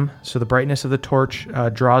is dim, so the brightness of the torch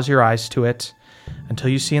draws your eyes to it until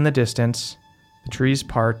you see in the distance the trees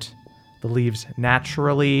part, the leaves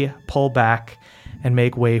naturally pull back and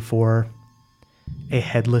make way for a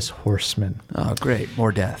headless horseman. Oh, great.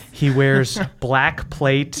 More death. He wears black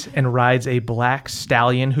plate and rides a black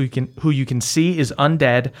stallion who you can see is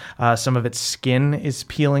undead. Some of its skin is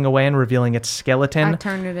peeling away and revealing its skeleton. I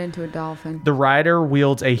turned it into a dolphin. The rider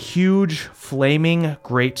wields a huge flaming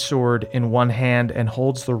greatsword in one hand and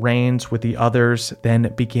holds the reins with the others,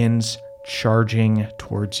 then begins charging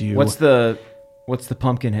towards you. What's the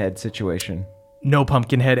Pumpkinhead situation? No,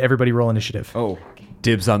 Pumpkinhead. Everybody roll initiative. Oh.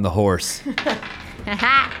 Dibs on the horse.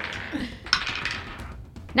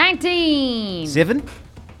 19. 7?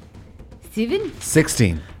 7?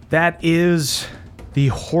 16. That is the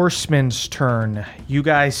horseman's turn. You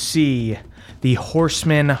guys see the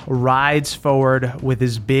horseman rides forward with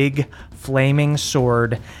his big flaming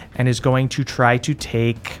sword and is going to try to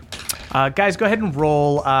take... guys, go ahead and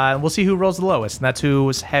roll. We'll see who rolls the lowest, and that's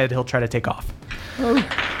whose head he'll try to take off.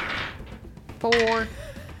 4.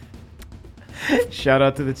 Shout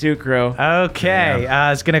out to the 2 Crow. Okay,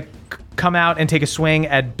 it's going to come out and take a swing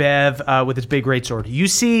at Bev with his big greatsword. You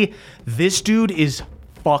see, this dude is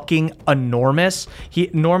fucking enormous.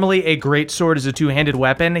 Normally a greatsword is a two-handed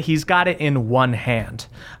weapon. He's got it in one hand,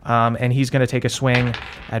 and he's going to take a swing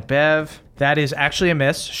at Bev. That is actually a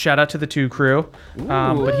miss. Shout out to the 2 Crew.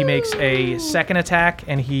 But he makes a second attack,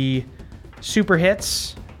 and he super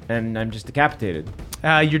hits. And I'm just decapitated.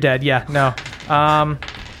 You're dead. Yeah, no.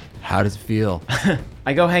 How does it feel?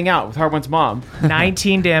 I go hang out with Hard1's mom.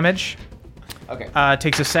 19 damage. Okay.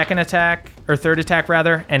 Takes a second attack, or third attack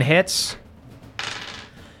rather, and hits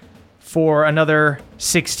for another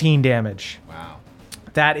 16 damage. Wow.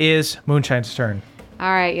 That is Moonshine's turn.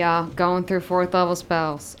 All right, y'all. Going through 4th level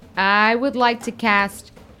spells. I would like to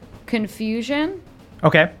cast Confusion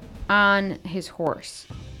Okay, on his horse.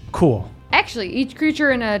 cool. Actually, each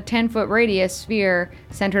creature in a 10-foot radius sphere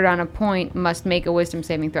centered on a point must make a wisdom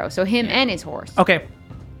saving throw. So him and his horse. Okay.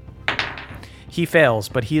 He fails,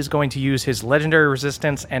 but he is going to use his legendary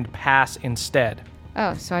resistance and pass instead.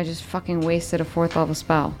 Oh, so I just fucking wasted a 4th level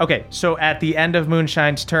spell. Okay, so at the end of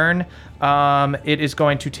Moonshine's turn, it is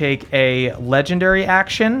going to take a legendary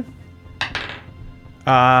action.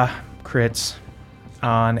 Crits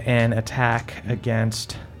on an attack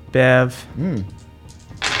against Bev.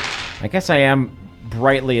 I guess I am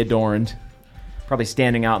brightly adorned. Probably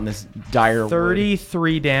standing out in this dire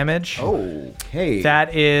 33 damage. Okay.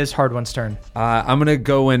 That is Hard1's turn. I'm going to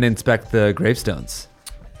go and inspect the gravestones.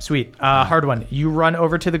 Sweet. Hard1, you run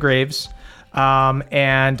over to the graves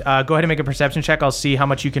and go ahead and make a perception check. I'll see how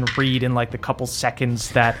much you can read in like the couple seconds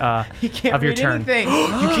that You can't of your read turn. anything.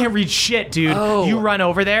 You can't read shit, dude. Oh. You run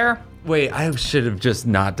over there. Wait, I should have just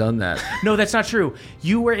not done that. No, that's not true.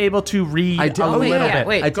 You were able to read I did- a oh, little yeah, bit.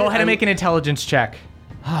 wait. Go ahead and make an intelligence check.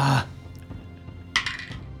 Yeah,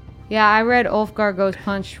 I read Ulfgar Goes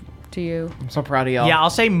Punch to you. I'm so proud of y'all. Yeah, I'll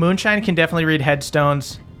say Moonshine can definitely read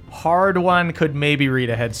headstones. Hard1 could maybe read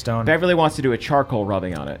a headstone. Beverly wants to do a charcoal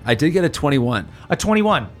rubbing on it. I did get a 21. A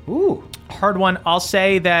 21. Ooh. Hard1, I'll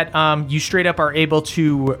say that you straight up are able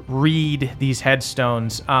to read these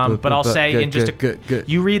headstones, but I'll say good, in just good.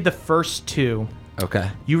 you read the first two. Okay.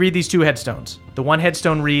 You read these two headstones. The one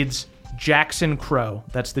headstone reads Jackson Crow.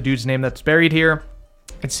 That's the dude's name that's buried here.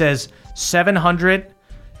 It says 700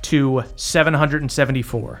 to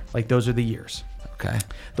 774. Like those are the years. Okay.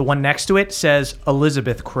 The one next to it says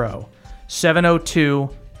Elizabeth Crow, 702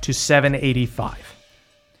 to 785.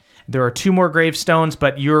 There are two more gravestones,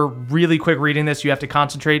 but you're really quick reading this. You have to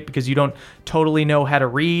concentrate because you don't totally know how to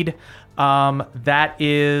read. That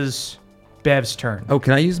is Bev's turn. Oh,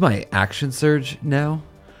 can I use my action surge now?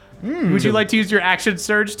 Would you like to use your action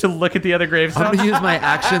surge to look at the other I'm gravestones? going to use my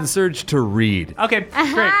action surge to read. Okay,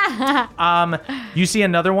 great. You see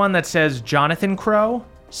another one that says Jonathan Crow,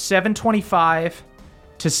 725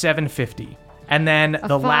 to 750. And then A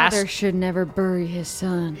the father last should never bury his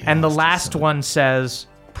son. and the last one says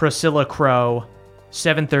Priscilla Crow,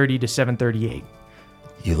 730 to 738.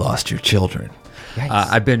 You lost your children.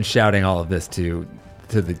 I've been shouting all of this to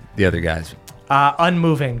the other guys.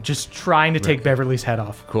 Unmoving, just trying to take Beverly's head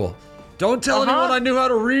off. Cool. Don't tell anyone I knew how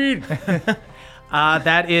to read.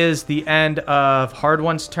 That is the end of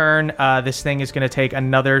Hard1's turn. This thing is going to take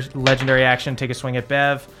another legendary action, take a swing at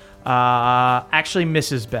Bev. Actually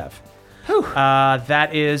misses Bev.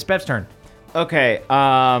 That is Bev's turn. Okay.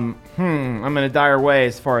 I'm in a dire way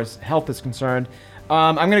as far as health is concerned.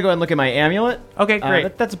 I'm gonna go ahead and look at my amulet. Okay,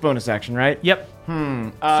 great. That's a bonus action, right? Yep.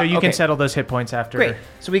 So you okay. can settle those hit points after. Great.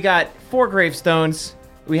 So we got 4 gravestones.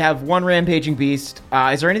 We have 1 rampaging beast.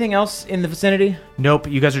 Is there anything else in the vicinity? Nope,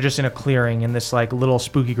 you guys are just in a clearing in this like little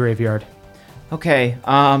spooky graveyard. Okay.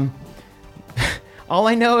 All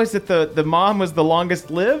I know is that the mom was the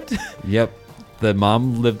longest lived. Yep. The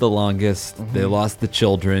mom lived the longest. They lost the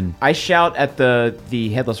children. I shout at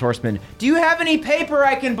the headless horseman. Do you have any paper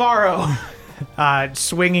I can borrow?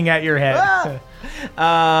 Swinging at your head.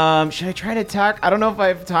 Should I try to attack? I don't know if I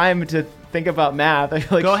have time to think about math. I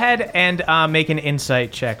feel like Go ahead and make an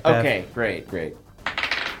insight check, Bev. Okay, great.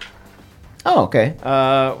 Oh, okay.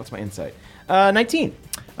 What's my insight? 19.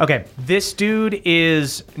 Okay, this dude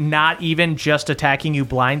is not even just attacking you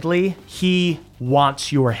blindly. He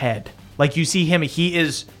wants your head. Like, you see him, he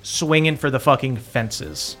is swinging for the fucking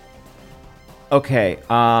fences. Okay,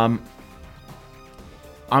 I'm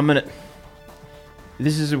gonna...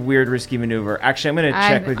 This is a weird, risky maneuver. Actually, I'm gonna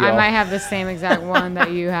check with y'all. I might have the same exact one that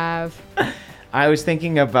you have. I was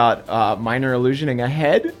thinking about minor illusioning a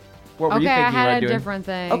head. What were you thinking I had about a doing? different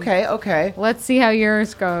thing. Okay. Let's see how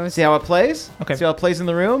yours goes. See how it plays? Okay. See how it plays in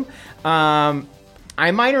the room? I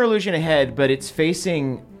minor illusion a head, but it's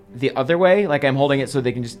facing the other way. Like, I'm holding it so that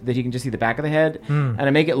he can just see the back of the head. And I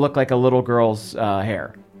make it look like a little girl's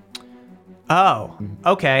hair. Oh,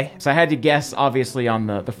 okay. So I had to guess, obviously, on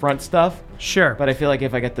the front stuff. Sure. But I feel like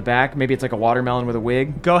if I get the back, maybe it's like a watermelon with a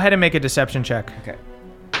wig. Go ahead and make a deception check. Okay.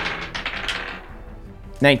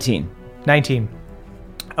 19. 19.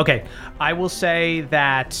 Okay, I will say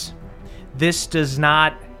that this does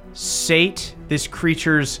not sate this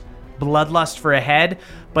creature's bloodlust for a head,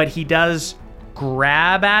 but he does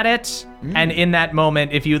grab at it. And in that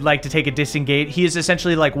moment, if you'd like to take a disengage, he has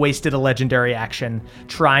essentially like wasted a legendary action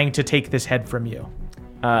trying to take this head from you.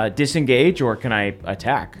 Disengage, or can I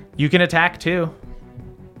attack? You can attack too.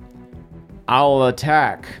 I'll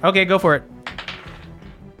attack. Okay, go for it.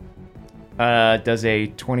 Does a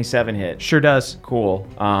 27 hit? Sure does. Cool.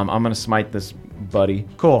 I'm gonna smite this buddy.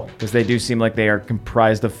 Cool. Because they do seem like they are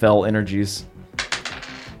comprised of fell energies.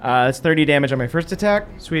 That's 30 damage on my first attack.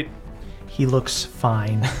 Sweet. He looks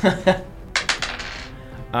fine.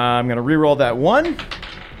 I'm gonna reroll that one.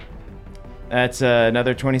 That's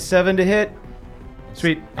another 27 to hit.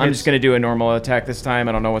 Sweet. I'm just gonna do a normal attack this time.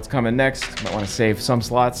 I don't know what's coming next. Might want to save some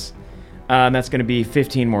slots. That's gonna be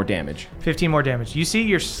 15 more damage. 15 more damage. You see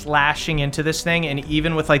you're slashing into this thing, and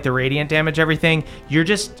even with like the radiant damage, everything,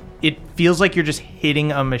 it feels like you're just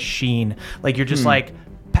hitting a machine. Like you're just like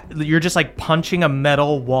punching a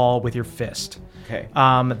metal wall with your fist. Okay.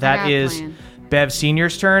 That is Bev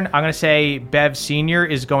Senior's turn. I'm going to say Bev Senior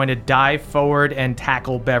is going to dive forward and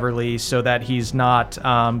tackle Beverly so that he's not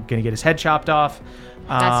going to get his head chopped off.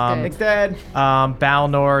 That's good. Thanks, Dad.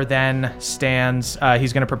 Balnor then stands.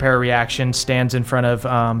 He's going to prepare a reaction. Stands in front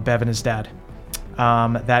of Bev and his dad.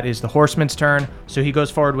 That is the horseman's turn. So he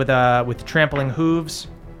goes forward with trampling hooves.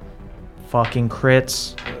 Fucking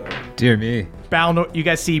crits. Dear me. Balnor, you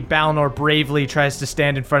guys see Balnor bravely tries to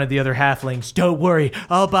stand in front of the other halflings. Don't worry,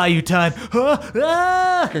 I'll buy you time.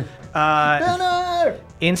 Balnor!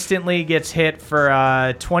 Instantly gets hit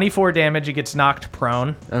for 24 damage. He gets knocked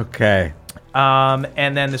prone. Okay.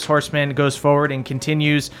 And then this horseman goes forward and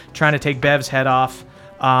continues trying to take Bev's head off.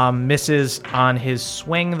 Misses on his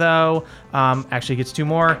swing, though. Actually gets 2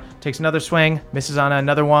 more. Takes another swing. Misses on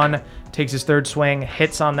another one. Takes his 3rd swing.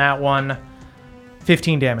 Hits on that one.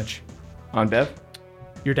 15 damage. On Bev?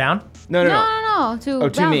 You're down? No. To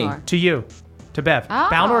to me. Balnor. To you. To Bev. Oh.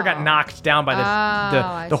 Balnor got knocked down by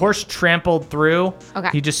I the see. horse trampled through. Okay.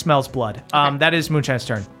 He just smells blood. That is Moonshine's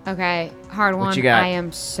turn. Okay, hard one. you got? I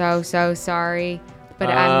am so sorry, but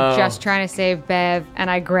I'm just trying to save Bev, and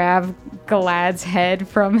I grab Galad's head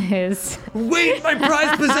from his Wait, my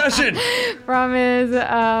prized possession!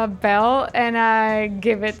 belt, and I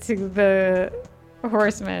give it to the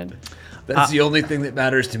horseman. That's the only thing that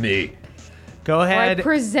matters to me. Go Or I ahead.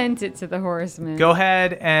 present it to the horseman. Go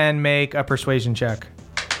ahead and make a persuasion check.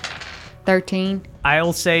 13.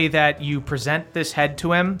 I'll say that you present this head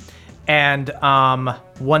to him, and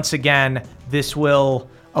once again, this will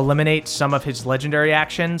eliminate some of his legendary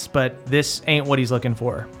actions, but this ain't what he's looking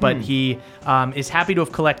for. But he is happy to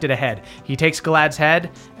have collected a head. He takes Galad's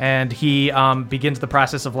head, and he begins the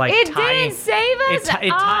process of like It tying. didn't save us.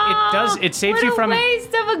 It saves you from What a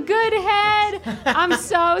waste of a good head. I'm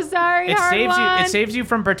so sorry. It saves you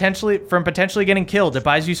from potentially getting killed. It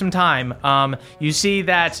buys you some time. You see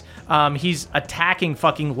that he's attacking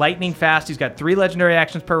fucking lightning fast. He's got 3 legendary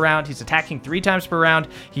actions per round. He's attacking 3 times per round.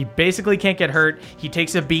 He basically can't get hurt. He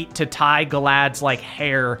takes a beat to tie Galad's like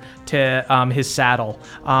hair to his saddle.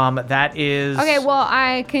 That is Okay, well,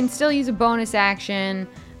 I can still use a bonus action.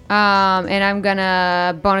 And I'm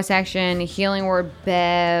gonna bonus action healing word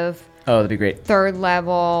Bev. Oh, that'd be great. 3rd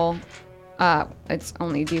level. It's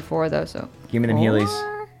only D4 though, so Give me them Heelys.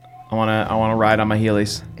 I wanna ride on my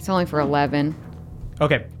Heelys. it's only for 11.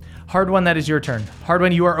 Okay. Hard one, that is your turn. Hard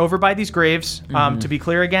one, you are over by these graves. To be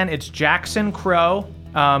clear again, it's Jackson Crow,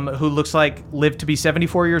 who looks like lived to be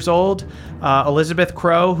 74 years old. Elizabeth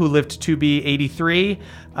Crow, who lived to be 83.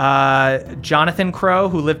 Jonathan Crow,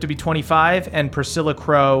 who lived to be 25. And Priscilla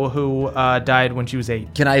Crow, who died when she was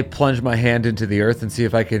 8. Can I plunge my hand into the earth and see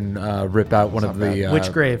if I can rip out one of the...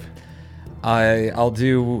 Which grave? I'll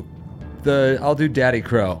do Daddy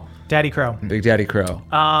Crow. Daddy Crow. Big Daddy Crow.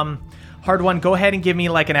 Hard one. Go ahead and give me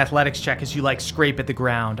like an athletics check as you like scrape at the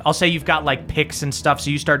ground. I'll say you've got like picks and stuff, so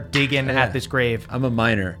you start digging at this grave. I'm a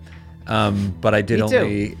miner, but I did Me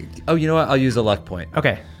only. too. Oh, you know what? I'll use a luck point.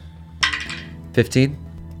 Okay. 15.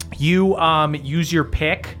 You use your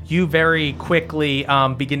pick. You very quickly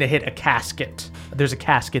begin to hit a casket. There's a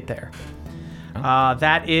casket there.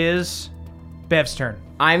 That is Bev's turn.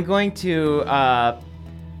 I'm going to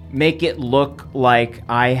make it look like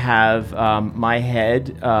I have my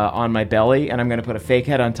head on my belly, and I'm going to put a fake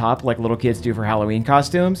head on top like little kids do for Halloween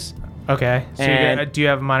costumes. Okay. So And- do you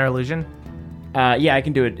have a minor illusion? Yeah, I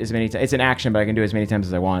can do it as many times. It's an action, but I can do it as many times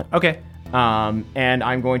as I want. Okay. And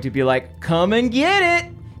I'm going to be like, come and get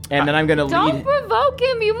it! And then I'm going to Don't lead... provoke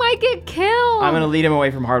him. You might get killed. I'm going to lead him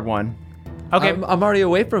away from hard one. Okay. I'm already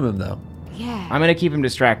away from him though. Yeah. I'm going to keep him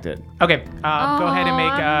distracted. Okay. Go ahead and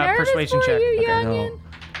make I'm a nervous persuasion for check. you, No. youngin'.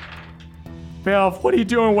 Bev, what are you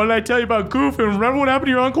doing? What did I tell you about Goof? And remember what happened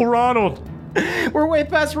to your Uncle Ronald? We're way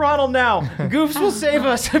past Ronald now. Goofs will save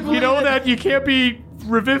us. You know that you can't be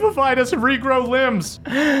revivified as a regrow limbs.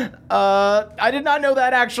 I did not know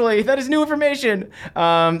that, actually. That is new information.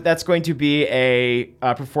 That's going to be a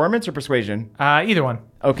performance or persuasion? Either one.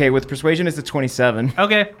 Okay, with persuasion, it's a 27.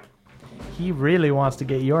 Okay. He really wants to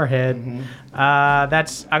get your head. I'm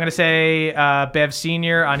going to say Bev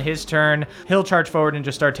Sr. on his turn. He'll charge forward and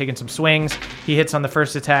just start taking some swings. He hits on the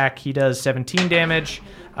first attack. He does 17 damage.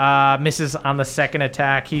 Misses on the second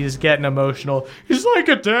attack. He's getting emotional. He's like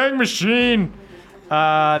a dang machine.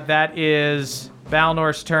 That is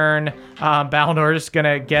Balnor's turn. Balnor's going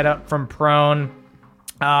to get up from prone.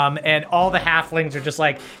 And all the halflings are just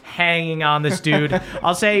like hanging on this dude.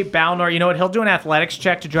 I'll say Balnor, you know what? He'll do an athletics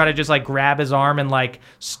check to try to just like grab his arm and like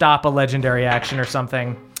stop a legendary action or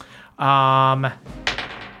something.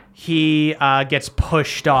 He gets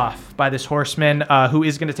pushed off by this horseman who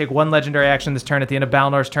is going to take one legendary action this turn. At the end of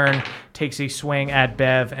Balnor's turn, takes a swing at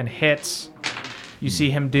Bev and hits. You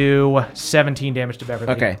see him do 17 damage to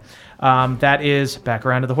Beverly. Okay. That is back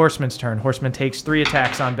around to the horseman's turn. Horseman takes 3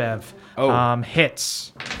 attacks on Bev.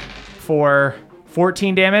 Hits for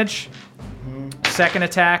 14 damage. Second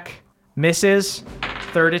attack misses.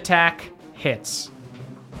 Third attack hits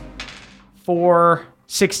for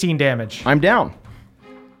 16 damage. I'm down.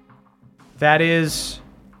 That is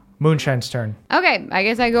Moonshine's turn. Okay, I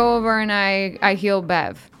guess I go over and I heal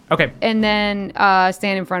Bev. Okay. And then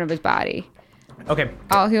stand in front of his body. Okay.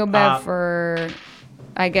 I'll heal Bev for,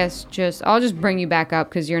 I guess, I'll just bring you back up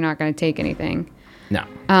because you're not going to take anything. No.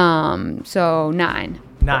 So 9.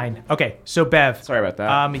 9. Okay. So Bev. Sorry about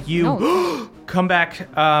that. You No. come back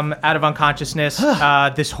out of unconsciousness.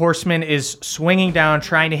 This horseman is swinging down,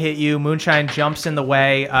 trying to hit you. Moonshine jumps in the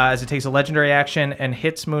way as it takes a legendary action and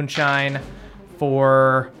hits Moonshine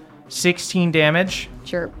for 16 damage.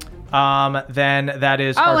 Sure. Then that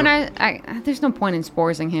is Oh, hard, and I there's no point in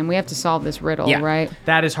sporsing him. We have to solve this riddle, Yeah. right?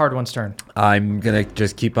 that is Hard One's turn. I'm gonna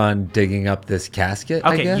just keep on digging up this casket.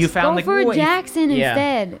 I Okay, guess. you found Go the for wait, Jackson yeah.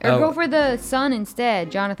 instead. Or Oh. go for the son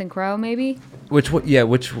instead. Jonathan Crow, maybe? Which one? Yeah,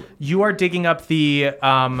 which? You are digging up the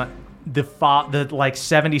like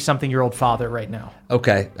 70-something-year-old father right now.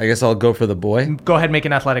 Okay, I guess I'll go for the boy. Go ahead and make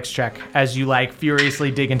an athletics check as you like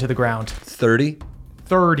furiously dig into the ground. 30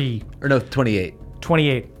 30. or no, 28.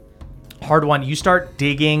 28. Hard One. You start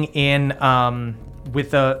digging in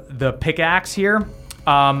with the pickaxe here.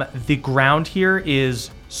 The ground here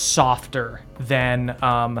is softer than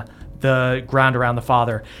the ground around the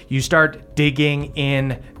father. You start digging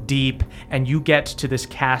in deep, and you get to this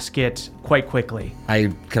casket quite quickly.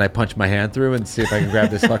 Can I punch my hand through and see if I can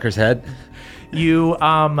grab this fucker's head? You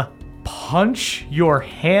punch your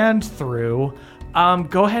hand through.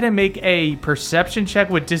 Go ahead and make a perception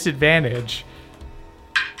check with disadvantage.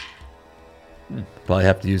 Probably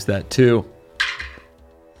have to use that too.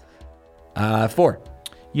 4.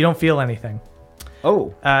 You don't feel anything.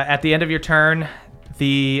 Oh. At the end of your turn,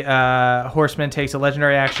 the horseman takes a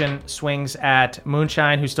legendary action, swings at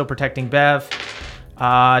Moonshine, who's still protecting Bev.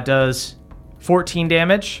 Does 14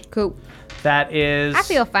 damage. Cool. That is I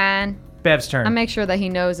feel fine. Bev's turn. I'll make sure that he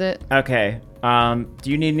knows it. Okay.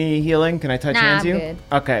 Do you need any healing? Can I touch Nah, hands I'm you? good.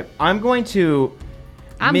 Okay. I'm going to...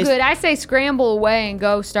 I'm good. I say scramble away and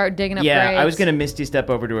go start digging up Yeah, graves. I was going to Misty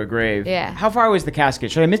Step over to a grave. Yeah. How far away is the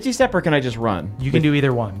casket? Should I Misty Step or can I just run? you can do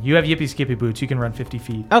either one. You have Yippee Skippy boots. You can run 50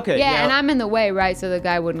 feet. Okay. Yeah, and I'm in the way, right? So the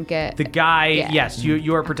guy wouldn't get... The guy, Yeah. yes,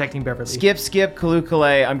 you are protecting Beverly. Skip,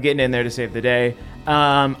 Kalukale. I'm getting in there to save the day.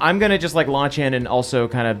 I'm going to just like launch in and also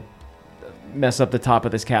kind of mess up the top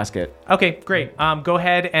of this casket. Okay, great. Go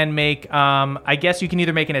ahead and make, I guess you can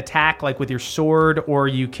either make an attack like with your sword or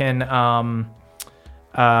you can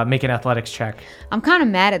make an athletics check. I'm kind of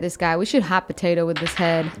mad at this guy. We should hot potato with this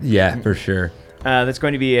head. Yeah, for sure. That's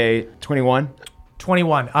going to be a 21.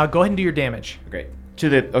 21. Go ahead and do your damage. Great.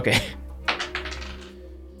 Okay.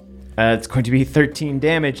 It's going to be 13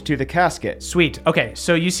 damage to the casket. Sweet. Okay,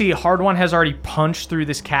 so you see Hard One has already punched through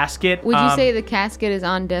this casket. Would you say the casket is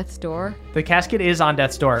on death's door? The casket is on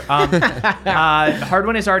death's door. Hard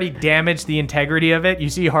One has already damaged the integrity of it. You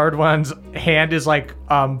see Hard One's hand is like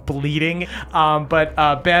bleeding,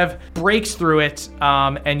 but Bev breaks through it,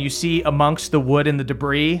 and you see amongst the wood and the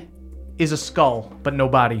debris is a skull, but no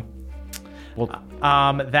body. Well,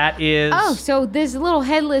 that is... Oh, so this little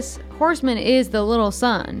headless horseman is the little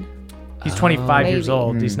son. He's 25 years maybe.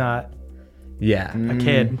 old. He's not Yeah. a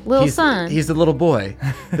kid. Little son. He's the little boy.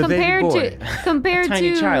 The baby boy. compared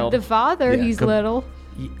Tiny to child. the father, Yeah, he's little.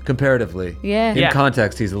 Comparatively. Yeah. In Yeah.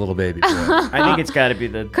 context, he's a little baby boy. I think it's got to be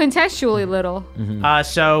the... Contextually little.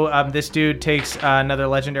 So this dude takes another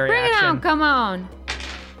legendary Bring it action. on, come on.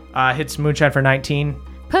 Hits Moonshine for 19.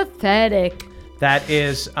 Pathetic. That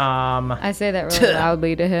is I say that really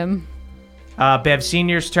loudly to him. Bev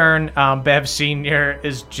Senior's turn. Bev Senior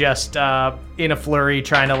is just in a flurry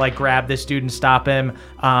trying to like grab this dude and stop him.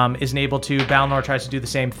 Isn't able to. Balnor tries to do the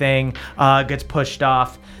same thing. Gets pushed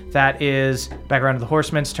off. That is back around to the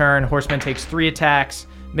Horseman's turn. Horseman takes 3 attacks.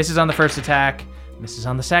 Misses on the first attack. Misses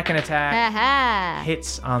on the second attack. Ha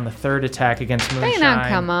Hits on the third attack against Bring it on, Moonshine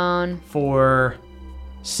come on. for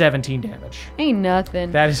 17 damage. Ain't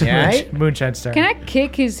nothing. That is right? Moonshine's turn. Can I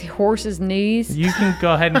kick his horse's knees? You can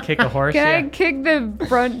go ahead and kick a horse. Can I yeah. kick the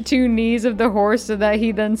front 2 knees of the horse so that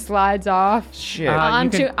he then slides off Shit.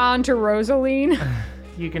 onto Rosaline?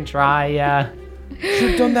 You can try, yeah. Should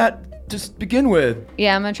have done that to begin with.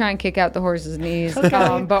 Yeah, I'm gonna try and kick out the horse's knees, but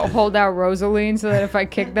hold out Rosaline so that if I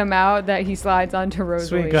kick them out, that he slides onto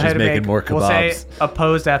Rosaline. Sweet, go ahead and making make, more we'll say kebabs.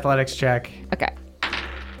 opposed athletics check. Okay.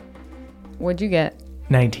 What'd you get?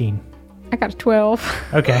 19. I got a 12.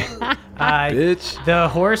 Okay. Bitch. The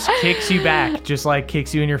horse kicks you back, just like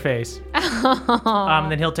kicks you in your face.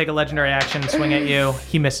 Then he'll take a legendary action and swing at you.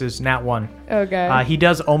 He misses, nat 1. Okay. He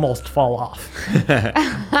does almost fall off.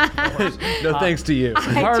 No thanks to you.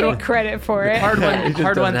 I take credit for it. Hard one. He just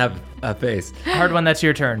Hard doesn't one. have a face. Hard one. That's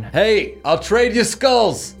your turn. Hey, I'll trade you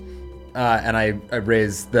skulls. And I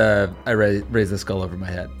raise the skull over my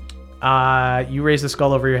head. You raise the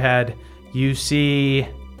skull over your head. You see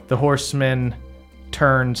the horseman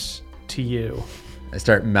turns to you. I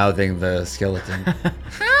start mouthing the skeleton.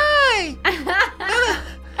 Hi!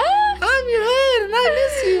 I'm your head and I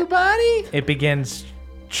miss you, buddy. It begins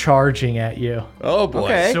charging at you. Oh boy.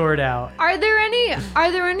 Okay. Sword out. Are there any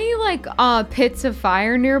like pits of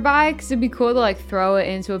fire nearby? Because it'd be cool to like throw it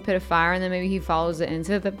into a pit of fire and then maybe he follows it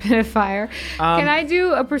into the pit of fire. Can I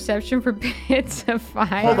do a perception for pits of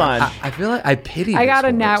fire? Hold on. I feel like I pity I this got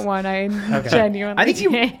a horse. nat 1. I genuinely I think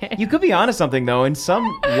you could be onto something though. In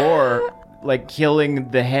some lore, like killing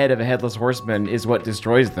the head of a headless horseman is what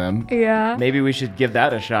destroys them. Yeah. Maybe we should give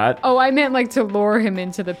that a shot. Oh, I meant like to lure him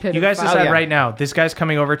into the pit You of guys fire. decide yeah. right now. This guy's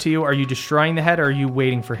coming over to you. Are you destroying the head or are you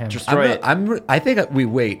waiting for him? Destroy it. I think we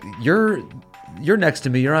wait. You're next to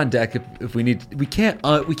me. You're on deck. If we need, we can't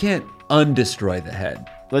undestroy the head.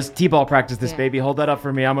 Let's T-ball practice this, Yeah. baby. Hold that up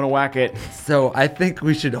for me. I'm gonna whack it. So I think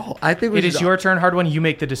we should. It is your turn, Hard One. You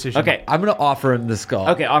make the decision. Okay. I'm gonna offer him the skull.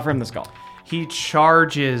 Okay. Offer him the skull. He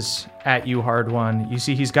charges at you, Hard One. You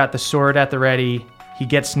see he's got the sword at the ready. He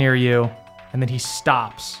gets near you, and then he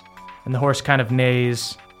stops. And the horse kind of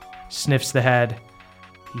neighs, sniffs the head.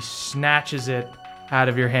 He snatches it out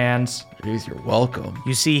of your hands. Jeez, you're welcome.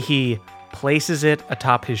 You see he places it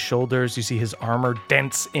atop his shoulders. You see his armor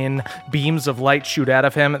dents in. Beams of light shoot out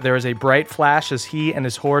of him. There is a bright flash as he and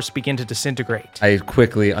his horse begin to disintegrate. I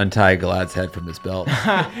quickly untie Glad's head from his belt.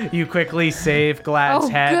 You quickly save Glad's Oh,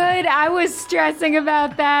 head. good. I was stressing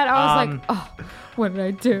about that. I was like, oh, what did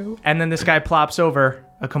I do? And then this guy plops over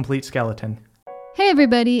a complete skeleton. Hey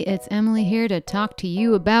everybody, it's Emily here to talk to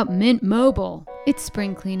you about Mint Mobile. It's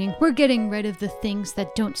spring cleaning. We're getting rid of the things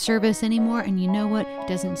that don't serve us anymore, and you know what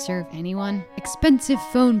doesn't serve anyone? Expensive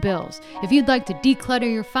phone bills. If you'd like to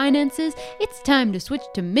declutter your finances, it's time to switch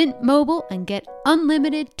to Mint Mobile and get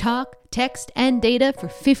unlimited talk, text, and data for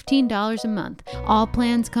 $15 a month. All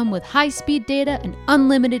plans come with high-speed data and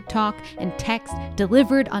unlimited talk and text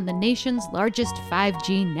delivered on the nation's largest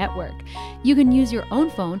 5G network. You can use your own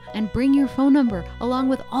phone and bring your phone number along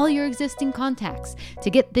with all your existing contacts. To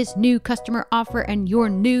get this new customer offer and your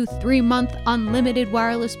new 3-month unlimited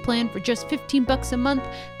wireless plan for just $15 a month,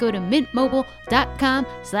 go to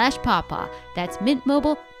mintmobile.com/pawpaw. That's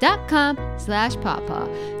mintmobile.com/pawpaw.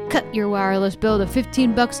 mintmobile.com/pawpaw. Cut your wireless bill to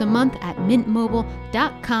 $15 a month at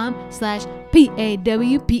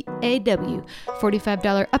mintmobile.com/PAWPAW.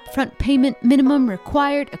 $45 upfront payment minimum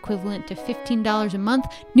required, equivalent to $15 a month.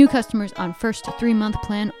 New customers on first 3-month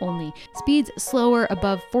plan only. Speeds slower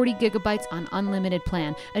above 40 gigabytes on unlimited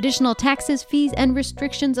plan. Additional taxes, fees, and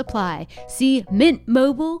restrictions apply. See Mint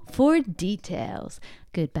Mobile for details.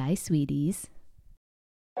 Goodbye, sweeties.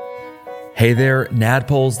 Hey there,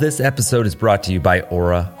 Nadpoles. This episode is brought to you by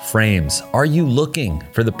Aura Frames. Are you looking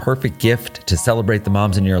for the perfect gift to celebrate the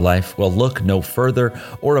moms in your life? Well, look no further.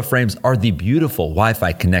 Aura Frames are the beautiful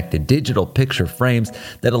Wi-Fi connected digital picture frames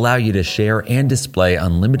that allow you to share and display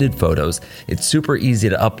unlimited photos. It's super easy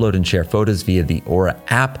to upload and share photos via the Aura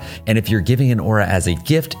app. And if you're giving an Aura as a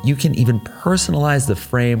gift, you can even personalize the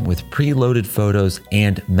frame with preloaded photos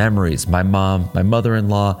and memories. My mom, my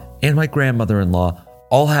mother-in-law, and my grandmother-in-law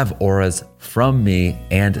all have Auras from me,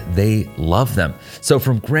 and they love them. So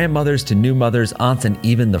from grandmothers to new mothers, aunts, and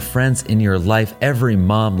even the friends in your life, every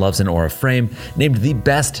mom loves an Aura frame. Named the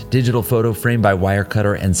best digital photo frame by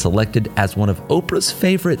Wirecutter and selected as one of Oprah's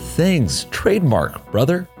favorite things. Trademark,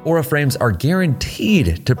 brother. Aura frames are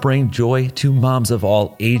guaranteed to bring joy to moms of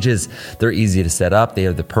all ages. They're easy to set up, they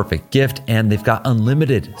are the perfect gift, and they've got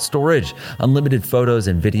unlimited storage, unlimited photos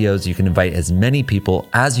and videos. You can invite as many people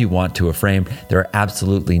as you want to a frame. There are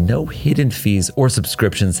absolutely no hidden fees or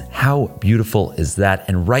subscriptions. How beautiful is that?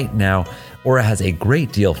 And right now, Aura has a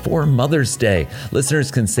great deal for Mother's Day. Listeners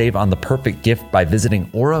can save on the perfect gift by visiting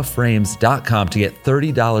auraframes.com to get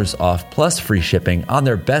 $30 off plus free shipping on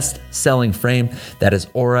their best-selling frame. That is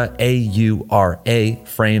Aura, A-U-R-A,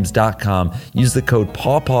 frames.com. Use the code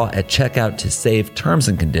PAWPAW at checkout to save. Terms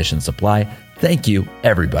and conditions apply. Thank you,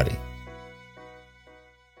 everybody.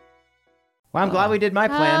 Well, I'm glad we did my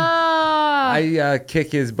plan. I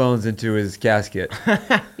kick his bones into his casket.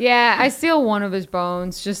 Yeah, I steal one of his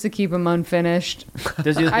bones just to keep him unfinished.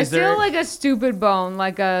 I steal like a stupid bone,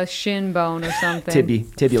 like a shin bone or something.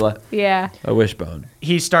 Tibula. Yeah. A wishbone.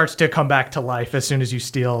 He starts to come back to life as soon as you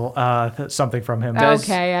steal something from him.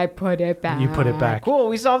 Okay, I put it back. You put it back. Cool,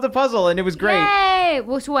 we solved the puzzle and it was great. Yay!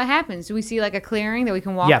 Well, so what happens? Do we see like a clearing that we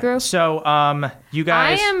can walk through? So, you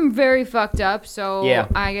guys... I am very fucked up, so Yeah.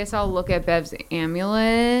 I guess I'll look at Bev's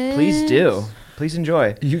amulet. Please do. Please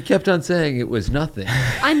enjoy. You kept on saying it was nothing.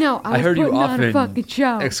 I know. I was heard you putting on a often fucking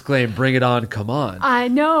show. exclaim, "Bring it on, come on." I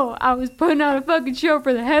know. I was putting on a fucking show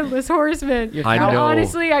for the Headless Horseman. I And know.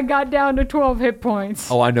 honestly, I got down to 12 hit points.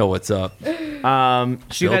 Oh, I know what's up. So you Build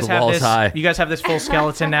guys the have walls this. high. You guys have this full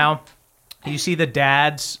skeleton now. You see the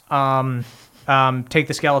dads take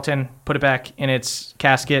the skeleton, put it back in its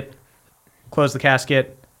casket, close the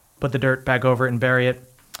casket, put the dirt back over it, and bury it.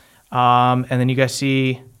 And then you guys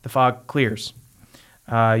see the fog clears.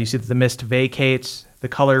 You see that the mist vacates. The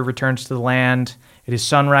color returns to the land. It is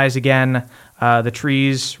sunrise again. The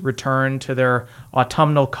trees return to their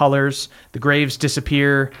autumnal colors. The graves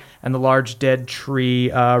disappear, and the large dead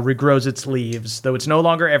tree regrows its leaves. Though it's no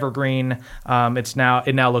longer evergreen, it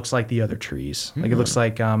now looks like the other trees. Like it looks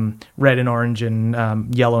like red and orange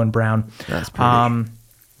and yellow and brown. That's pretty.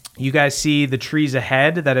 You guys see the trees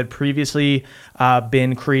ahead that had previously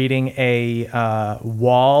been creating a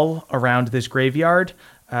wall around this graveyard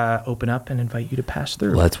open up and invite you to pass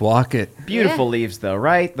through. Let's walk it. Beautiful leaves, though,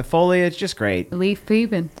 right? The foliage, just great. Leaf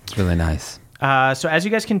peeping. It's really nice. So as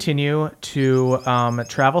you guys continue to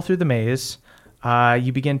travel through the maze,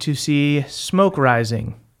 you begin to see smoke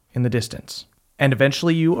rising in the distance. And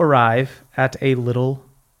eventually you arrive at a little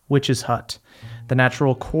witch's hut. The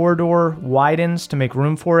natural corridor widens to make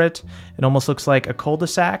room for it. It almost looks like a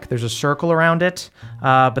cul-de-sac. There's a circle around it,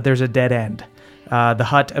 but there's a dead end. The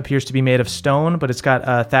hut appears to be made of stone, but it's got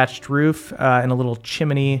a thatched roof and a little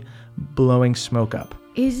chimney blowing smoke up.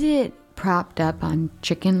 Is it propped up on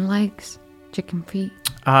chicken legs? Chicken feet?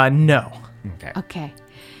 No. Okay.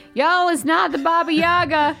 Yo, it's not the Baba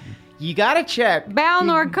Yaga. You gotta check.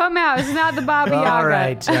 Balnor, come out. It's not the Baba Yaga. All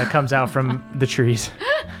right, comes out from the trees.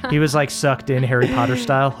 He was like sucked in Harry Potter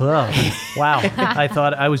style. Oh, wow. I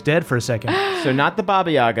thought I was dead for a second. So not the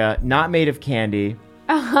Baba Yaga, not made of candy.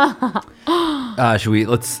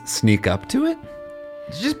 Let's sneak up to it?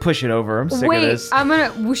 Just push it over. I'm sick of this.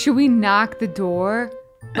 Should we knock the door?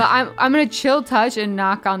 But I'm gonna chill touch and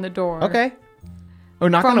knock on the door. Okay. Or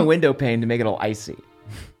knock on a window pane to make it all icy.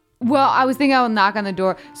 Well, I was thinking I would knock on the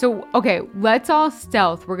door. So, okay, let's all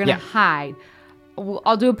stealth. We're gonna hide.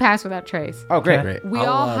 I'll do a pass without trace. Oh, great. Great. We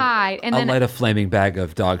all hide, and I'll then light a flaming bag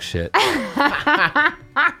of dog shit.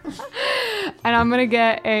 and I'm gonna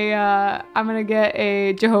get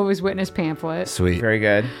a Jehovah's Witness pamphlet. Sweet. Very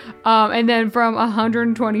good. And then from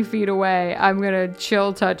 120 feet away, I'm gonna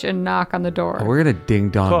chill touch and knock on the door. Oh, we're gonna ding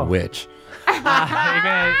dong Cool. witch.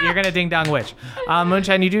 You're gonna ding dong witch.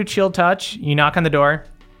 Moonshine, you do chill touch. You knock on the door.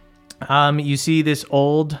 You see this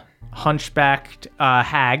old hunchbacked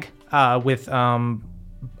hag with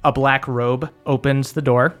a black robe opens the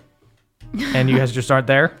door, and you guys just aren't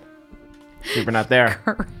there. We're not there.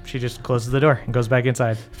 She just closes the door and goes back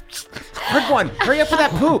inside. Hardwon, hurry up with that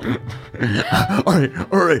poop.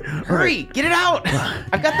 All right. Hurry, get it out.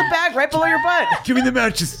 I've got the bag right below your butt. Give me the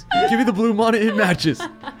matches. Give me the blue Monahan matches.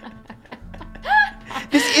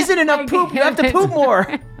 This isn't enough poop. You have to can't. poop more.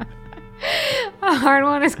 A hard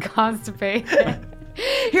one is constipated.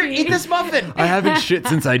 Here, eat this muffin. I haven't shit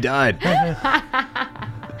since I died.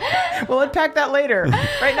 We'll unpack that later.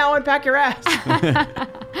 Right now, unpack your ass.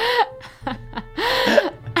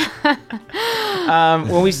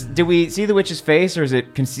 Did we see the witch's face, or is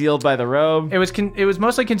it concealed by the robe? It was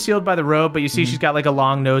mostly concealed by the robe, but you see she's got like a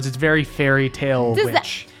long nose. It's very fairy tale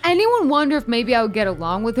witch. Anyone wonder if maybe I would get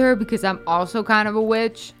along with her because I'm also kind of a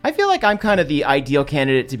witch? I feel like I'm kind of the ideal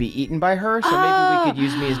candidate to be eaten by her, so maybe we could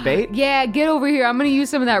use me as bait. Yeah, get over here. I'm going to use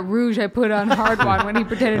some of that rouge I put on Hardwon when he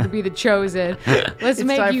pretended to be the chosen. Let's It's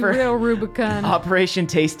make time you for real Rubicon. Operation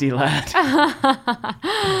Tasty Lad.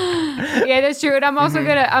 Yeah, that's true. And I'm also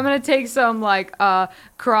gonna take some like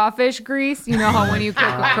crawfish grease. You know how when you cook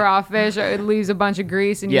a crawfish, it leaves a bunch of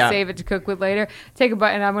grease and you Yeah. save it to cook with later. Take a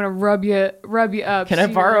bite and I'm gonna rub you up. Can I so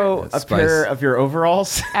you- borrow a Spice. pair of your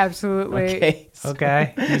overalls? Absolutely. Okay.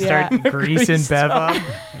 Okay, you start greasing Bev up.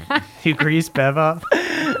 You grease Bev up.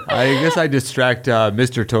 I guess I distract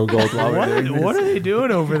Mr. Togold while we're doing this. What are they doing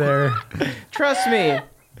over there? Trust me.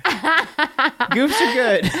 Goofs are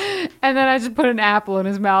good. And then I just put an apple in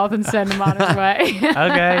his mouth and send him on his way.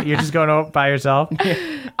 Okay, you're just going out by yourself.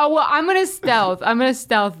 Oh well, I'm gonna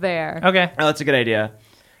stealth there. Okay, Oh, that's a good idea.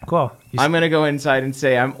 cool. I'm going to go inside and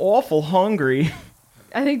say, I'm awful hungry.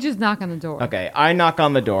 I think just knock on the door. Okay, I knock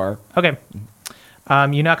on the door. Okay.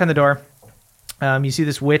 You knock on the door. You see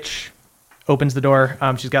this witch opens the door.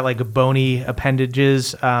 She's got like bony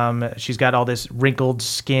appendages. She's got all this wrinkled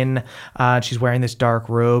skin. She's wearing this dark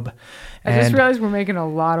robe. I just And realized we're making a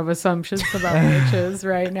lot of assumptions about witches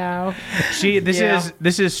right now.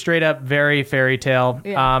 this is straight up very fairy tale.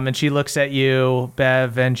 Yeah. And she looks at you,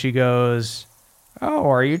 Bev, and she goes, "Oh,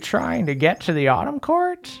 are you trying to get to the Autumn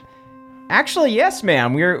Court?" Actually, yes,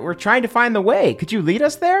 ma'am. We're trying to find the way. Could you lead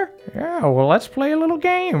us there? Yeah, well, let's play a little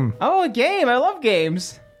game. Oh, a game. I love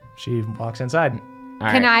games. She walks inside. All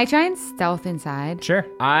Can right. I try and stealth inside? Sure.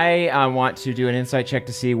 I want to do an insight check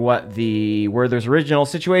to see what the Werther's original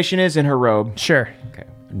situation is in her robe. Sure. Okay,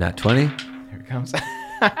 Not 20? here it comes.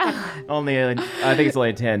 I think it's only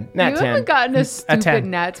a 10. Nat You 10. haven't gotten a stupid 10.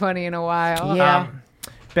 nat 20 in a while. Yeah.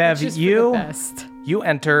 Bev, Just for the you best. You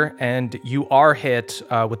enter and you are hit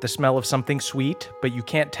with the smell of something sweet, but you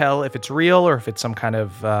can't tell if it's real or if it's some kind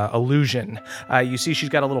of illusion. You see she's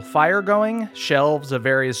got a little fire going, shelves of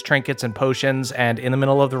various trinkets and potions, and in the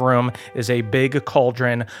middle of the room is a big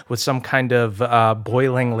cauldron with some kind of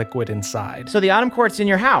boiling liquid inside. So the Autumn Court's in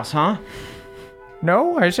your house, huh?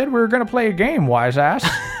 No, I said we were going to play a game, wise ass.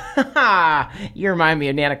 Ha! You remind me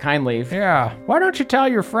of Nana Kindleaf. Yeah, why don't you tell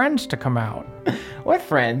your friends to come out? What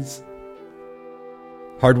friends?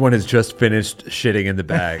 Hard One has just finished shitting in the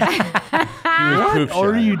bag. What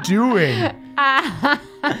are you doing?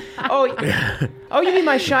 Oh, you mean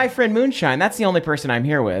my shy friend Moonshine? That's the only person I'm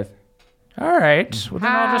here with. All right, well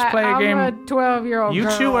then I'll just play a game. I'm a 12-year-old You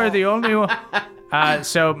girl. two are the only one.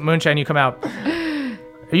 So, Moonshine, you come out.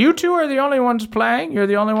 You two are the only ones playing. You're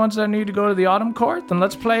the only ones that need to go to the Autumn Court. Then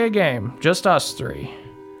let's play a game. Just us three.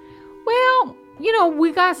 Well, you know,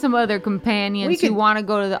 we got some other companions could- who want to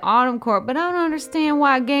go to the Autumn Court, but I don't understand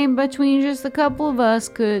why a game between just a couple of us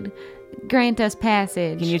could grant us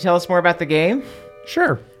passage. Can you tell us more about the game?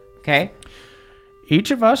 Sure. Okay.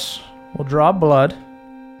 Each of us will draw blood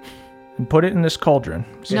and put it in this cauldron.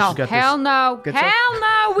 So No, she's got hell this- no. Good Hell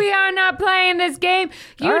no, we are not playing this game.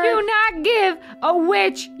 You All right. do not give a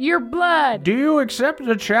witch your blood. Do you accept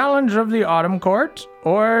the challenge of the Autumn Court,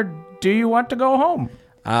 or do you want to go home?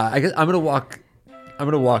 I guess I'm gonna walk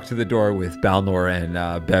to the door with Balnor and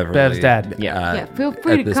Beverly. Bev's dad. Yeah, feel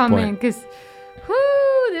free at to this come point. in, because,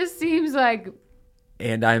 this seems like...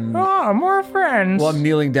 And I'm Oh, more friends. well, I'm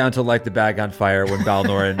kneeling down to light the bag on fire when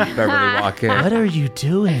Balnor and Beverly walk in. What are you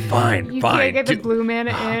doing? Fine, You fine. can't get the Do- blue man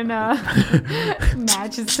in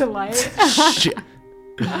matches to light. Shit.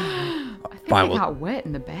 I think Fine, I we'll- got wet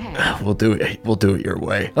in the bag. We'll do it. We'll do it your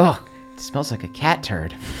way. Oh, It smells like a cat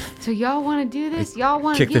turd. So y'all want to do this? Y'all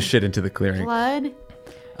want to Kick the shit into the clearing. blood?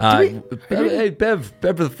 Hey, Bev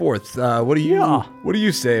the Fourth. What do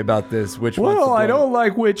you say about this? Which one's the Well, I blood? don't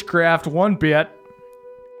like witchcraft one bit,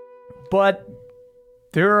 but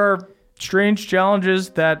there are strange challenges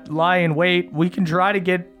that lie in wait. We can try to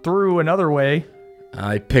get through another way.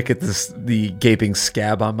 I pick at the gaping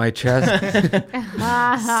scab on my chest.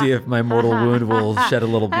 See if my mortal wound will shed a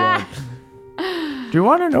little blood. Do you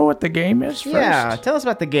want to know what the game is first? Yeah, tell us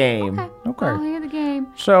about the game. Okay. I'll hear the game.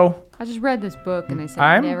 So, I just read this book and they said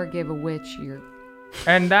I'm- never give a witch your.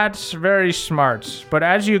 and that's very smart. But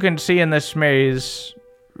as you can see in this maze,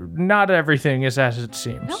 not everything is as it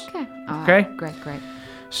seems. Okay. Okay. Great.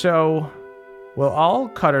 So, we'll all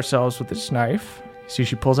cut ourselves with this knife. See,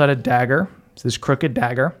 she pulls out a dagger. It's this crooked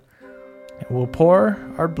dagger. And we'll pour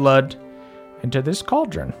our blood into this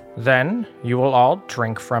cauldron. Then you will all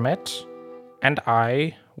drink from it, and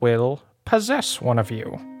I will possess one of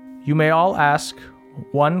you. You may all ask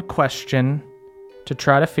one question to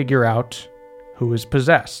try to figure out who is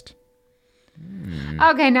possessed.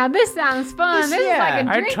 Okay, now this sounds fun. This is like a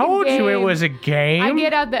I drinking told you it game. was a game. I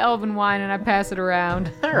get out the elven wine and I pass it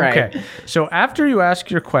around. All right. Okay, so after you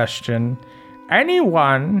ask your question,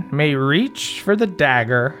 anyone may reach for the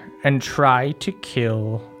dagger and try to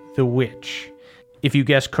kill the witch. If you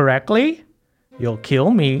guess correctly, you'll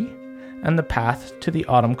kill me, and the path to the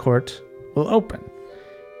Autumn Court will open.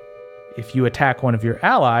 If you attack one of your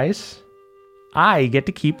allies, I get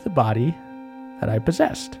to keep the body that I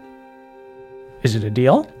possessed. Is it a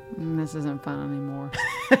deal? This isn't fun anymore.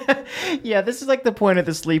 Yeah, this is like the point of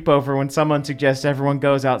the sleepover when someone suggests everyone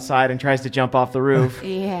goes outside and tries to jump off the roof.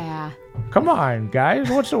 Yeah. Come on, guys.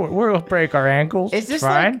 We'll break our ankles. Is this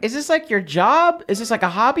fine. is this like your job? Is this like a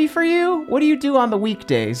hobby for you? What do you do on the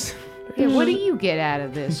weekdays? Yeah, what do you get out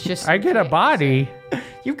of this? Just I get a body.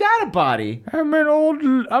 You got a body. I'm an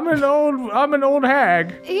old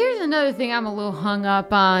hag. Here's another thing I'm a little hung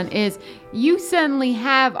up on is you suddenly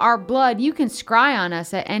have our blood. You can scry on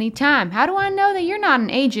us at any time. How do I know that you're not an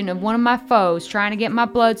agent of one of my foes trying to get my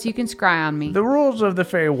blood so you can scry on me? The rules of the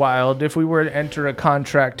Feywild, if we were to enter a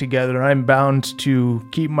contract together, I'm bound to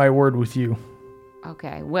keep my word with you.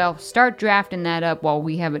 Okay, well, start drafting that up while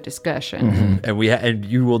we have a discussion. And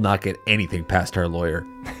you will not get anything past our lawyer.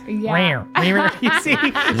 Yeah.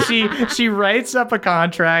 You see, she writes up a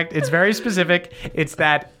contract. It's very specific. It's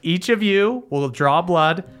that each of you will draw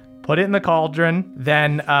blood, put it in the cauldron,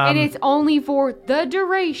 then And it's only for the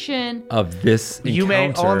duration. Of this encounter. you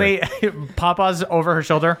may only Papa's over her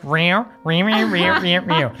shoulder. You may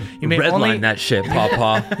Redline only that shit,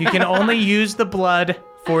 Papa. you can only use the blood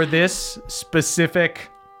for this specific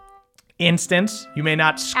instance. You may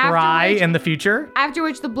not scry After which- in the future. After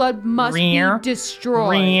which the blood must be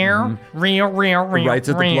destroyed. Rights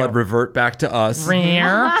of the blood revert back to us.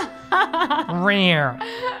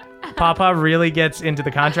 Papa really gets into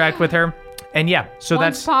the contract with her. And yeah, so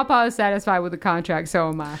Once that's Papa is satisfied with the contract, so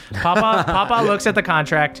am I. Papa looks at the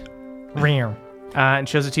contract and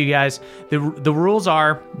shows it to you guys. The rules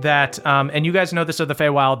are that, and you guys know this of the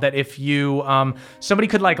Feywild, that if you, somebody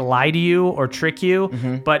could like lie to you or trick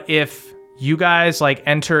you, but if you guys like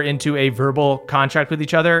enter into a verbal contract with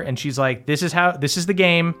each other and she's like, this is the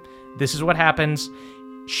game, this is what happens,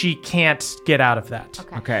 she can't get out of that.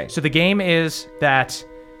 Okay. So the game is that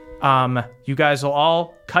you guys will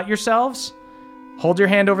all cut yourselves, hold your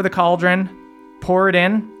hand over the cauldron, pour it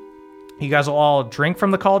in. You guys will all drink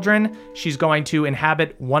from the cauldron. She's going to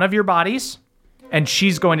inhabit one of your bodies, and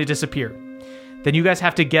she's going to disappear. Then you guys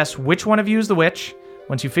have to guess which one of you is the witch.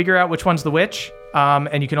 Once you figure out which one's the witch,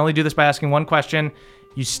 and you can only do this by asking one question,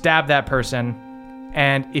 you stab that person.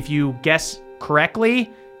 And if you guess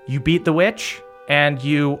correctly, you beat the witch, and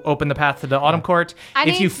you open the path to the Autumn Court.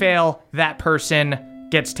 If you fail, that person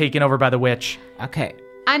gets taken over by the witch. Okay.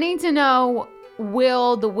 I need to know,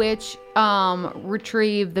 will the witch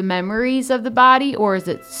retrieve the memories of the body, or is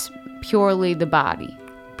it purely the body?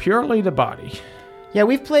 Purely the body. Yeah,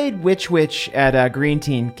 we've played Witch at Green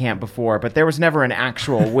Teen Camp before, but there was never an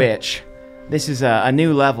actual witch. This is a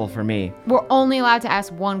new level for me. We're only allowed to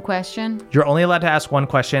ask one question. You're only allowed to ask one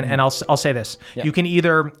question, and I'll say this. Yeah. You can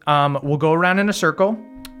either, we'll go around in a circle,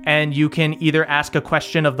 and you can either ask a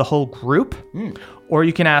question of the whole group, or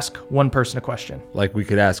you can ask one person a question. Like we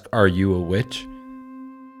could ask, are you a witch?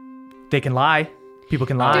 They can lie. People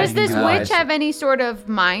can lie. Does this guys. witch have any sort of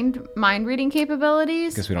mind reading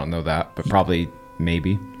capabilities? Guess we don't know that, but probably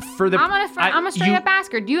Maybe. I'm a straight up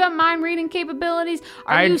asker. Do you have mind reading capabilities?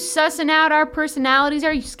 Are you sussing out our personalities?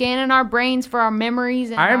 Are you scanning our brains for our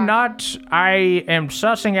memories? I am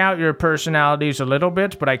sussing out your personalities a little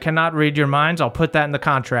bit, but I cannot read your minds. I'll put that in the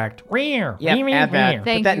contract. Yeah, add that.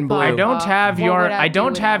 Thank Put that you, in blue. Paul. I don't have What your would I do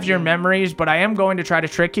without you? memories, but I am going to try to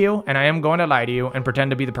trick you, and I am going to lie to you and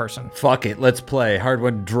pretend to be the person. Fuck it, let's play. Hard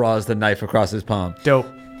One draws the knife across his palm. Dope.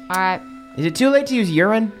 All right. Is it too late to use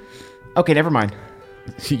urine? Okay, never mind.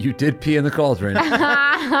 You did pee in the cauldron.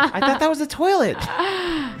 I thought that was the toilet.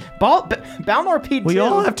 Balnor peed We too.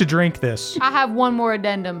 all have to drink this. I have one more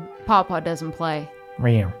addendum. Pawpaw doesn't play.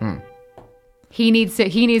 Meow. He needs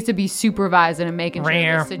to be supervising and making sure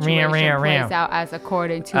Meow, the situation meow, plays meow. out as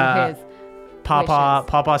according to his.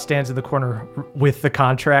 Papa stands in the corner with the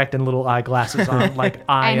contract and little eyeglasses on, like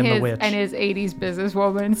I am the witch. And his 80s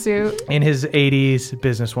businesswoman suit. In his 80s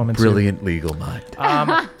businesswoman suit. Brilliant legal mind.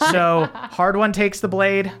 So Hard One takes the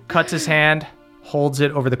blade, cuts his hand, holds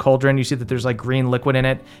it over the cauldron. You see that there's like green liquid in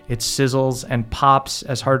it. It sizzles and pops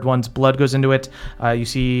as Hard One's blood goes into it. You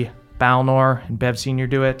see Balnor and Bev Sr.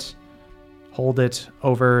 do it. Hold it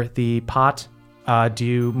over the pot. Do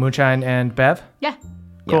you Moonshine and Bev? Yeah.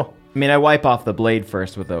 Cool. I mean, I wipe off the blade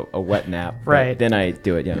first with a wet nap. but Right. Then I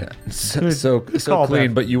do it, yeah. So call, clean,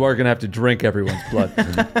 Bev. but you are going to have to drink everyone's blood.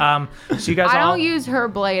 So you guys I all... don't use her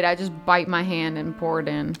blade. I just bite my hand and pour it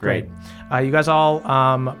in. Great. You guys all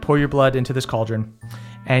pour your blood into this cauldron,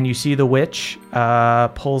 and you see the witch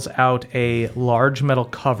pulls out a large metal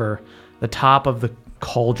cover, the top of the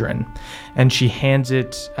cauldron, and she hands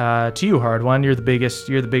it to you, Hard One. You're the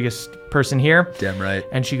biggest person here. Damn right.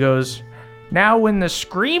 And she goes, "Now when the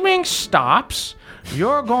screaming stops,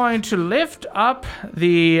 you're going to lift up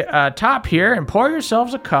the top here and pour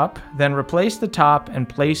yourselves a cup, then replace the top and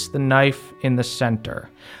place the knife in the center."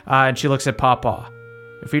 And she looks at Pawpaw.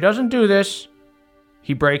 "If he doesn't do this,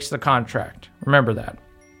 he breaks the contract. Remember that."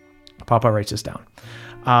 Pawpaw writes this down.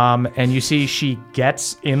 And you see she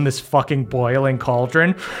gets in this fucking boiling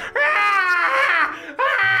cauldron.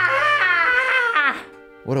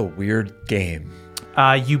 What a weird game.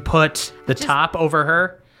 You put the top over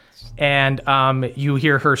her, and you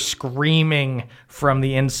hear her screaming from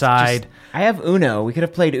the inside. I have Uno. We could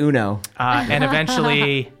have played Uno. And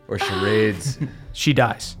eventually Or charades. she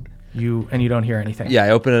dies. You don't hear anything. Yeah,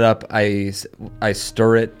 I open it up, I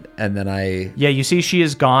stir it, and then Yeah, you see she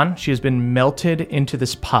is gone. She has been melted into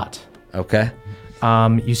this pot. Okay.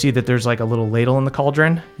 You see that there's like a little ladle in the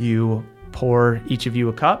cauldron. You pour each of you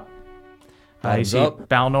a cup. You Thumbs see up.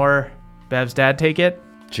 Balnor, Bev's dad take it.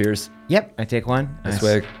 Cheers. Yep, I take one. This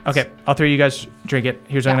Nice. way. Okay, all three of you guys drink it.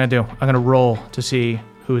 Here's what I'm going to do. I'm going to roll to see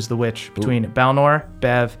who is the witch between Balnor,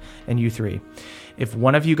 Bev, and you three. If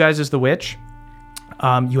one of you guys is the witch,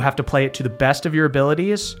 you have to play it to the best of your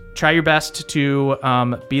abilities. Try your best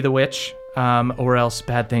to be the witch, or else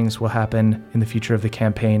bad things will happen in the future of the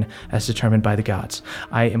campaign as determined by the gods.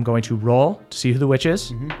 I am going to roll to see who the witch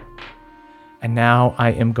is. And now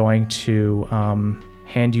I am going to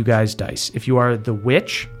hand you guys dice. If you are the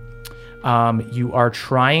witch, you are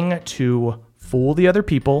trying to fool the other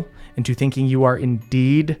people into thinking you are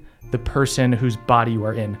indeed the person whose body you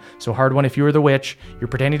are in. So Hard One, if you were the witch, you're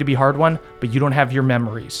pretending to be Hard One, but you don't have your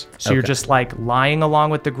memories. So you're just like lying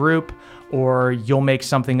along with the group, or you'll make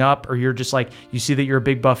something up, or you're just like, you see that you're a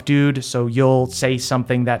big buff dude, so you'll say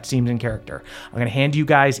something that seems in character. I'm going to hand you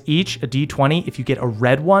guys each a d20. If you get a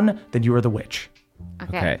red one, then you are the witch.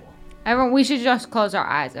 Okay. Everyone, we should just close our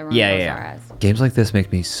eyes. Everyone close our eyes. Games like this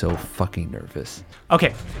make me so fucking nervous.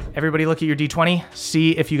 Okay, everybody look at your d20.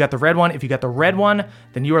 See if you got the red one. If you got the red one,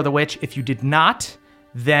 then you are the witch. If you did not,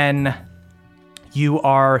 then you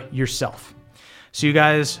are yourself. So you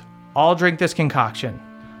guys all drink this concoction.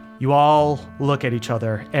 You all look at each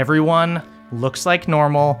other. Everyone looks like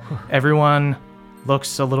normal. Everyone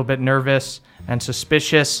looks a little bit nervous and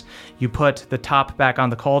suspicious. You put the top back on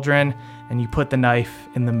the cauldron and you put the knife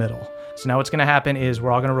in the middle. So now what's going to happen is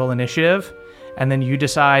we're all going to roll initiative, and then you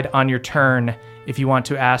decide on your turn if you want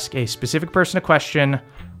to ask a specific person a question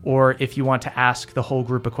or if you want to ask the whole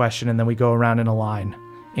group a question, and then we go around in a line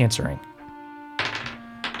answering.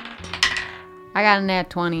 I got a nat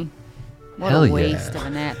 20. What Hell a yeah. waste of a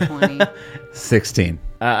nat 20. 16.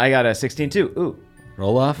 I got a 16 too. Ooh.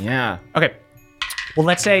 Roll off? Yeah. Okay. Well,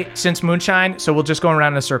 let's say since Moonshine, so we'll just go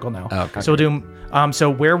around in a circle now. Okay. So we'll do, so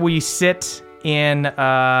where we sit in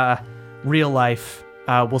real life,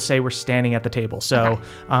 we'll say we're standing at the table. So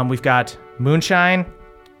we've got Moonshine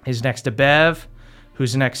is next to Bev,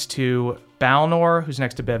 who's next to Balnor, who's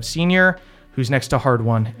next to Bev Sr., who's next to Hard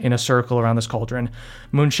One in a circle around this cauldron.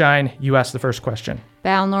 Moonshine, you ask the first question.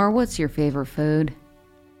 Balnor, what's your favorite food?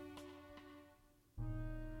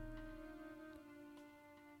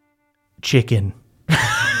 chicken.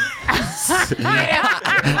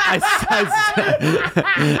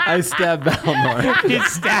 I stabbed Balnor. You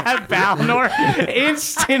stab Balnor.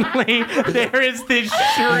 Instantly, there is this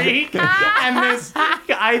shriek and this.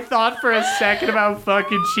 I thought for a second about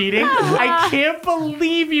fucking cheating. I can't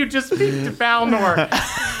believe you just picked Balnor.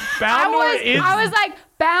 I was like,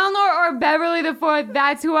 Balnor or Beverly the Fourth,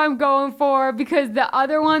 that's who I'm going for because the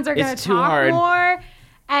other ones are going to too talk hard. more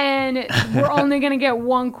and we're only going to get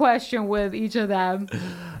one question with each of them.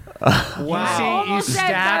 Wow. You said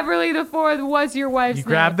Beverly the Fourth was your wife's You name.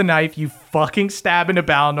 grab the knife, you fucking stab into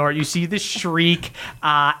Balnor. You see the shriek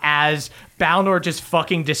as Balnor just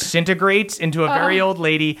fucking disintegrates into a very old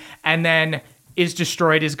lady and then is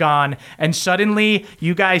destroyed, is gone. And suddenly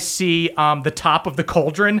you guys see the top of the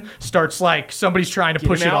cauldron starts like somebody's trying to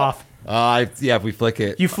push it off. If we flick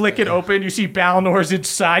it. You flick it open, you see Balnor's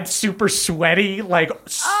inside, super sweaty, like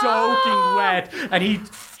soaking wet, and he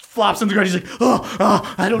flops on the ground. He's like,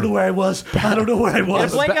 I don't know where I was. I don't know where I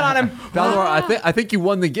was. Blanket on him. Balnor, I think you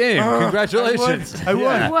won the game. Congratulations. I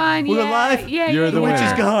won. You won, We're yeah. alive. Yeah, You're yeah, the The witch winner.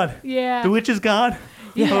 is gone. Yeah. The witch is gone.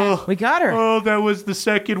 Yeah, we got her. Oh, that was the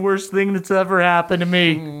second worst thing that's ever happened to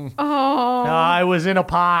me. Oh, I was in a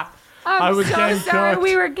pot. I I'm was so getting sorry cooked.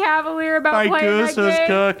 we were cavalier about My playing goose that was game.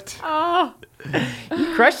 cooked. Oh,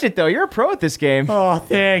 You crushed it though. You're a pro at this game. Oh,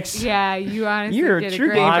 thanks. yeah, you honestly You're a did a true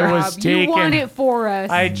great gamer. job. I was You won taken- it for us.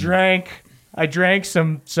 I drank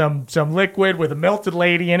some liquid with a melted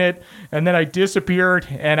lady in it, and then I disappeared,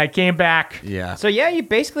 and I came back. Yeah. So yeah, you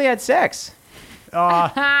basically had sex.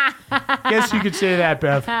 Guess you could say that,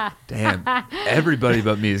 Bev. Damn. Everybody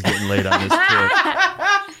but me is getting laid on this trip.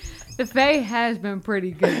 The Fae has been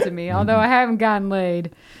pretty good to me, although I haven't gotten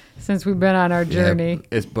laid since we've been on our journey. Yeah,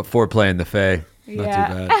 it's before playing the Fae. Not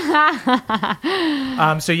too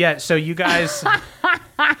bad. So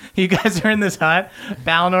you guys are in this hut.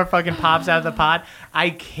 Balnor fucking pops out of the pot. I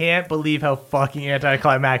can't believe how fucking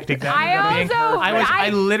anticlimactic that ended up being. I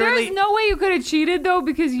literally There's no way you could have cheated though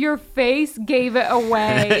because your face gave it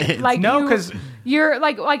away. Like No, 'cause- you're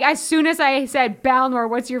like as soon as I said Balnor,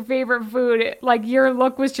 what's your favorite food? Like your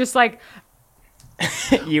look was just like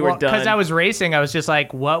You were done. because I was racing. I was just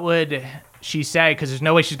like, what would she say? Because there's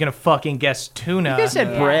no way she's gonna fucking guess tuna. You guys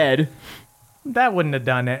said bread. That wouldn't have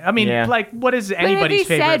done it. I mean, Yeah. like, what is but if anybody's he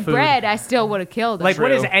favorite said food? bread, I still would have killed him. Like,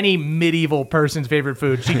 what is True. any medieval person's favorite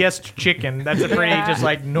food? She guessed chicken. That's a pretty just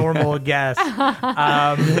like normal guess.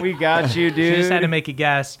 We got you, She dude. just had to make a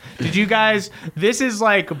guess. Did you guys? This is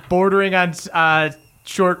like bordering on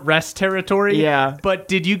short rest territory. Yeah. But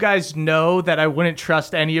did you guys know that I wouldn't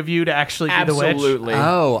trust any of you to actually be the witch? Absolutely.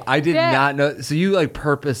 Oh, I did Yeah. not know. So you like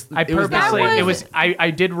purpose. I purposely, That it was- was, I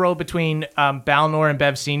did roll between Balnor and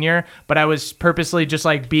Bev Senior, but I was purposely just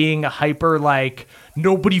like being hyper, like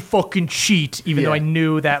nobody fucking cheat, even though I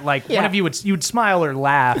knew that like one Yeah. of you would smile or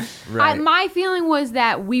laugh. Right. My feeling was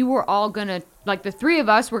that we were all gonna like the three of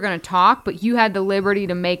us were gonna talk, but you had the liberty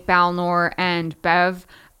to make Balnor and Bev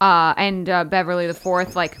and Beverly the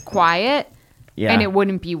Fourth like quiet, Yeah. and it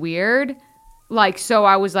wouldn't be weird. Like so,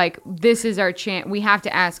 I was like, "This is our chance. We have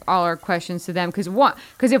to ask all our questions to them because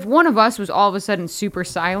if one of us was all of a sudden super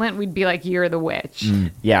silent, we'd be like, "You're the witch."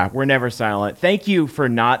 Yeah, we're never silent. Thank you for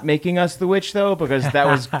not making us the witch, though, because that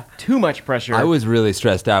was too much pressure. I was really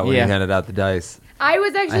stressed out when Yeah. you handed out the dice. I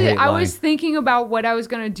was actually hate I lying. was thinking about what I was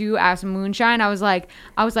gonna do as Moonshine. I was like,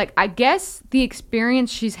 I guess the experience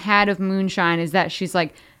she's had of Moonshine is that she's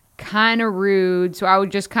like kind of rude. So I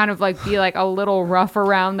would just kind of like be like a little rough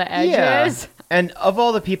around the edges. And of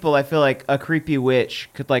all the people, I feel like a creepy witch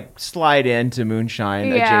could like slide into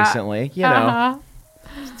Moonshine Yeah. adjacently. You know, Uh-huh.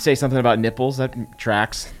 say something about nipples that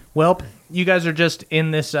tracks. Well, you guys are just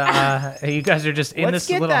in this. You guys are just in Let's this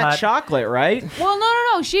get little that hut. chocolate, right? Well,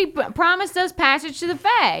 no. She promised us passage to the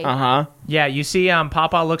Fae. Uh huh. Yeah, you see,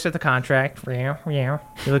 Papa looks at the contract. Yeah.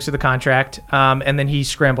 He looks at the contract, and then he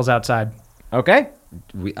scrambles outside. Okay.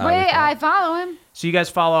 Wait, I follow him. So you guys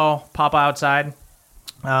follow Papa outside.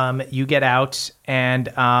 You get out, and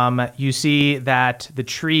you see that the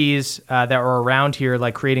trees that were around here,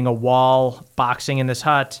 like creating a wall, boxing in this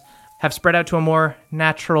hut, have spread out to a more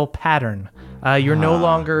natural pattern. You're no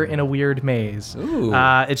longer in a weird maze. Ooh.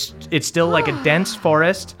 It's still like a dense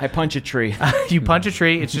forest. I punch a tree. You punch a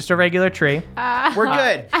tree. It's just a regular tree. We're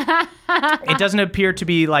good. It doesn't appear to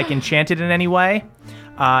be like enchanted in any way.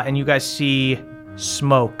 And you guys see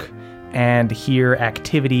smoke and hear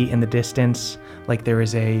activity in the distance, like there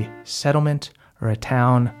is a settlement or a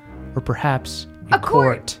town or perhaps a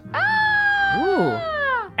court. Ooh.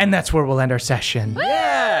 And that's where we'll end our session.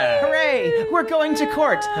 Hooray! We're going to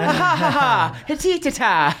court. Ha ha ha ha.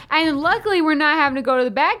 Hitita. And luckily, we're not having to go to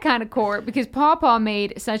the bad kind of court because Pawpaw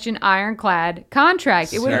made such an ironclad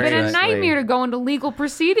contract. It would have been a Seriously. nightmare to go into legal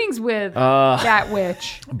proceedings with that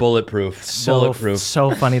witch. Bulletproof.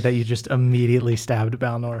 So funny that you just immediately stabbed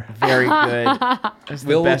Balnor. Very good. That's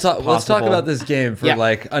the Let's best talk possible. about this game for Yeah.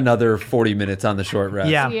 like another 40 minutes on the short rest.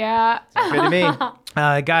 Yeah. Yeah. Good to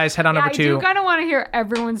me. Guys, head on over I do to... kind of want to hear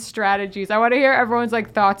everyone's strategies. I want to hear everyone's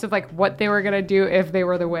like thoughts of like what they were gonna do if they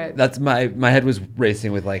were the witch. That's my head was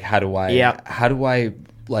racing with like how do I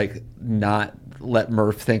like not let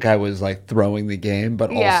Murph think I was like throwing the game,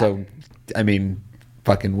 but Yeah. also, I mean,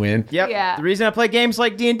 fucking win. Yep. Yeah. The reason I play games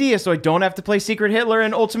like D&D is so I don't have to play Secret Hitler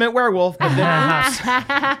and Ultimate Werewolf. But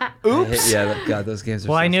then, oops. Yeah, God, those games are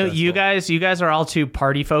Well, so I knew stressful. you guys are all too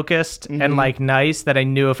party focused and like nice that I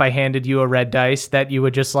knew if I handed you a red dice that you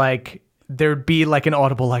would just like there'd be like an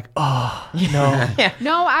audible like, oh no.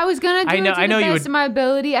 No, I was gonna do I know- it to I know the you best would- of my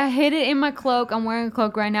ability. I hid it in my cloak. I'm wearing a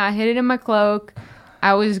cloak right now. I hid it in my cloak.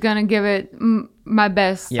 I was gonna give it my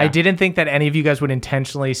best. Yeah. I didn't think that any of you guys would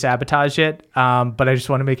intentionally sabotage it, but I just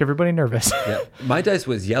want to make everybody nervous. Yeah. My dice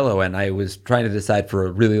was yellow, and I was trying to decide for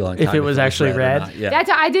a really long time If it was actually or red? not. Yeah. That's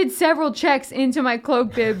how I did several checks into my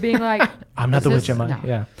cloak bib, being like, I'm not the Is witch, this- am I? no.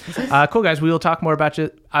 Yeah. Cool, guys. We will talk more about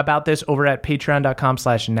this over at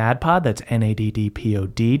patreon.com/NADPOD. That's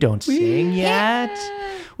NADDPOD. Don't sing yet.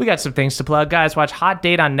 We got some things to plug. Guys, watch Hot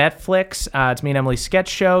Date on Netflix. It's me and Emily's sketch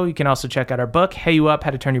show. You can also check out our book, Hey You Up, How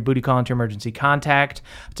to Turn Your Booty Call into Emergency Contact.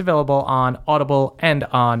 It's available on Audible and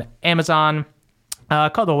on Amazon.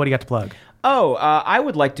 Caldwell, what do you got to plug? Oh, I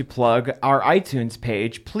would like to plug our iTunes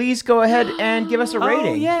page. Please go ahead and give us a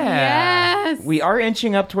rating. Oh, yeah. yes. We are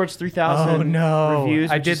inching up towards 3,000 Oh, no. reviews,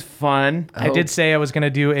 I which did- is fun. I did say I was going to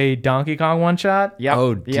do a Donkey Kong one-shot. Yep. Oh,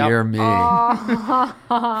 Yep. dear me.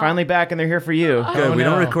 Finally back, and they're here for you. Good. We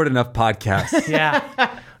don't no. record enough podcasts. Yeah.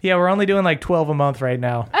 Yeah, we're only doing like 12 a month right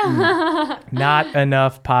now. Not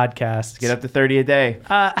enough podcasts. Get up to 30 a day.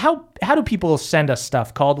 How do people send us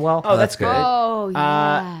stuff, Caldwell? Oh, that's good. Oh,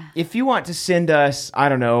 yeah. If you want to send us, I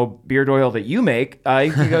don't know, beard oil that you make,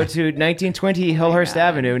 you can go to 1920 Hillhurst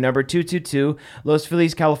Avenue, number 222, Los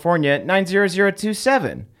Feliz, California,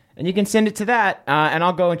 90027. And you can send it to that, and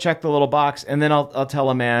I'll go and check the little box, and then I'll tell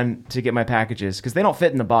a man to get my packages, because they don't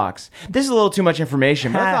fit in the box. This is a little too much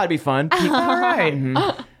information, but I thought it'd be fun. All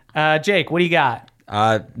right. Jake, what do you got?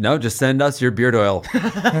 No, just send us your beard oil.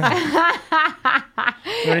 I'm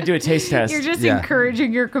going to do a taste test. You're just Yeah.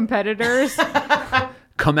 encouraging your competitors.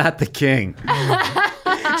 Come at the king.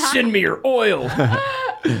 Send me your oil.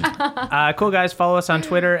 Cool, guys. Follow us on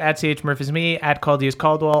Twitter, at CHMurph is me, at Caldy is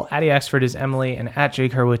Caldwell, at Exford is Emily, and at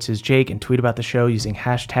Jake Hurwitz is Jake, and tweet about the show using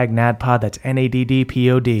hashtag NADPOD. That's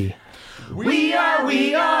NADDPOD. We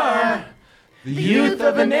are the youth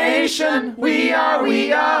of a nation. We are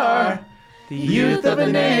the youth of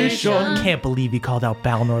a nation. Can't believe you called out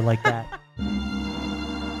Balnor like that.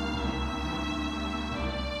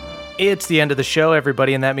 It's the end of the show,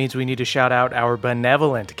 everybody, and that means we need to shout out our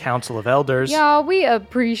benevolent Council of Elders. Y'all, we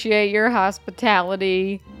appreciate your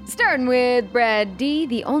hospitality. Starting with Brad D.,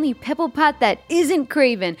 the only pebble pot that isn't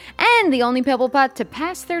craven, and the only pebble pot to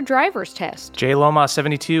pass their driver's test. J Loma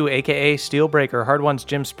 72, aka Steelbreaker, Hard One's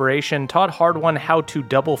Gymspiration, taught Hard One how to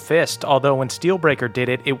double fist, although when Steelbreaker did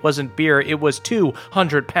it, it wasn't beer, it was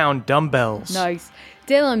 200-pound dumbbells. Nice.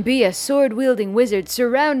 Dylan B., a sword-wielding wizard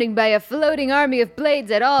surrounding by a floating army of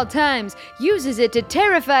blades at all times, uses it to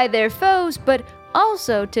terrify their foes, but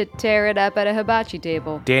also to tear it up at a hibachi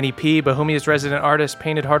table. Danny P., Bohemia's resident artist,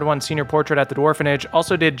 painted Hard One's senior portrait at the Dwarfenage,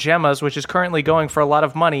 also did Gemma's, which is currently going for a lot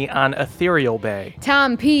of money on Ethereal Bay.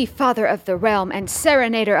 Tom P., father of the realm and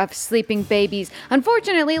serenader of sleeping babies.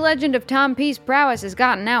 Unfortunately, legend of Tom P.'s prowess has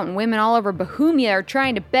gotten out, and women all over Bohemia are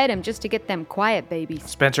trying to bed him just to get them quiet babies.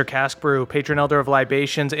 Spencer Caskbrew, patron elder of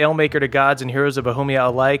libations, alemaker to gods and heroes of Bohemia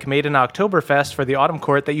alike, made an Oktoberfest for the Autumn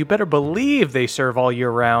Court that you better believe they serve all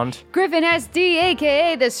year round. Griffin S.D.,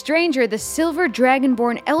 a.k.a. The Stranger, the Silver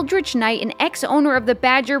Dragonborn Eldritch Knight and ex-owner of the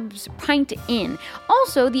Badger's Pint Inn.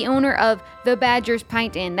 Also the owner of the Badger's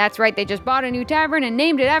Pint Inn. That's right, they just bought a new tavern and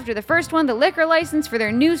named it after the first one. The liquor license for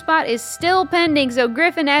their new spot is still pending, so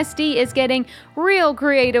Griffin S.D. is getting real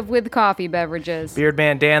creative with coffee beverages.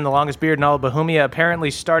 Beardman Dan, the longest beard in all of Bohemia, apparently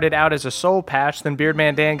started out as a soul patch, then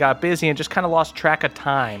Beardman Dan got busy and just kind of lost track of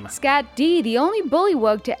time. Scott D., the only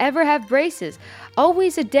bullywug to ever have braces.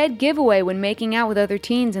 Always a dead giveaway when making out with other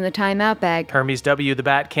teens in the timeout bag. Hermes W., the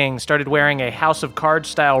Bat King, started wearing a House of Cards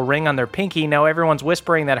style ring on their pinky. Now everyone's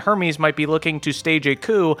whispering that Hermes might be looking to stage a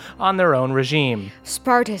coup on their own regime.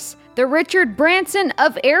 Spartus, The Richard Branson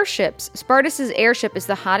of airships. Spartacus' airship is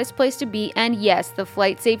the hottest place to be, and yes, the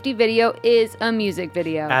flight safety video is a music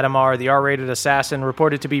video. Adam R., the R-rated assassin,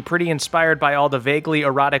 reported to be pretty inspired by all the vaguely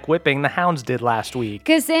erotic whipping the hounds did last week.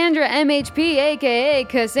 Cassandra MHP, aka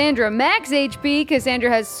Cassandra Max HP. Cassandra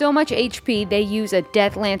has so much HP, they use a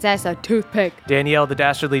death lance as a toothpick. Danielle, the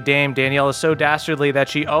dastardly dame. Danielle is so dastardly that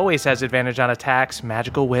she always has advantage on attacks,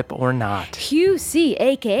 magical whip or not. QC,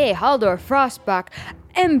 aka Haldor Frostbach.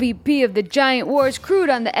 MVP of the Giant Wars, crewed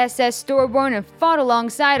on the SS Stormborn and fought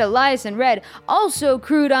alongside Elias and Red. Also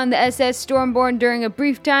crewed on the SS Stormborn during a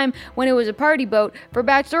brief time when it was a party boat for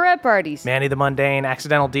bachelorette parties. Manny the Mundane,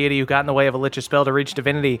 accidental deity who got in the way of a lich's spell to reach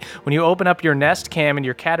divinity. When you open up your Nest cam and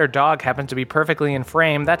your cat or dog happens to be perfectly in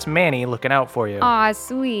frame, that's Manny looking out for you. Aw,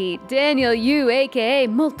 sweet. Daniel Yu, aka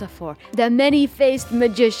Multifor, the many-faced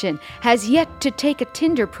magician, has yet to take a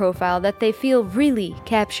Tinder profile that they feel really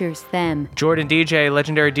captures them. Jordan DJ,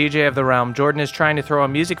 legendary DJ of the realm. Jordan is trying to throw a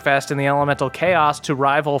music fest in the elemental chaos to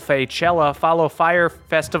rival Faychella. Follow Fire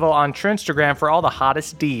Festival on Trinstagram for all the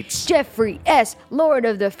hottest deets. Jeffrey S., Lord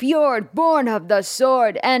of the Fjord, born of the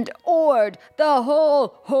sword, and Ord, the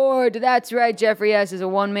whole horde. That's right, Jeffrey S. is a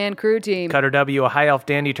one-man crew team. Cutter W., a high elf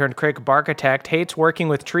dandy turned crick barkitect, hates working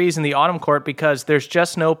with trees in the autumn court because there's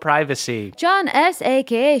just no privacy. John S.,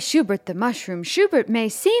 aka Schubert the Mushroom. Schubert may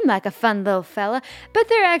seem like a fun little fella, but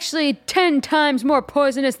they're actually 10 times more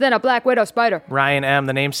poisonous than a black widow spider. Ryan M.,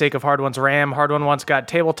 the namesake of Hard One's ram. Hard One once got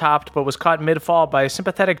tabletopped but was caught mid-fall by a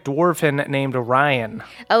sympathetic dwarfin named Ryan.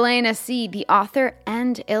 Elena C., the author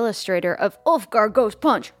and illustrator of Ulfgar Ghost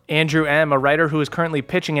Punch. Andrew M., a writer who is currently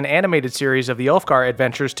pitching an animated series of the Ulfgar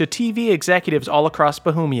adventures to TV executives all across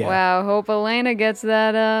Bohemia. Wow, hope Elena gets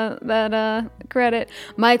that credit.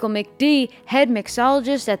 Michael McD., head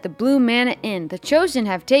mixologist at the Blue Manna Inn. The Chosen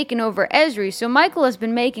have taken over Esri, so Michael has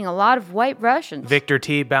been making a lot of White Russians. Victor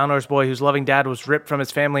T., Balnor's boy whose loving dad was ripped from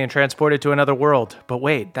his family and transported to another world. But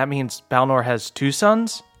wait, that means Balnor has 2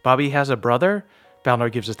 sons? Bobby has a brother?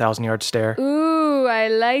 Balnor gives a 1,000-yard stare. Ooh, I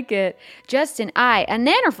like it. Justin I., a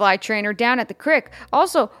nannerfly trainer down at the crick.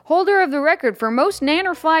 Also, holder of the record for most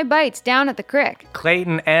nannerfly bites down at the crick.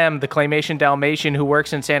 Clayton M., the claymation Dalmatian who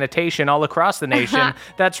works in sanitation all across the nation.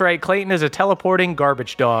 That's right, Clayton is a teleporting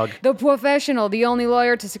garbage dog. The professional, the only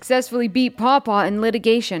lawyer to successfully beat Pawpaw in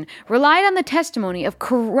litigation, relied on the testimony of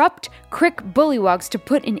corrupt crick bullywogs to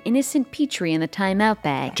put an innocent Petrie in the timeout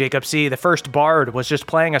bag. Jacob C., the first bard, was just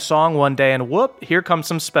playing a song one day and whoop, here comes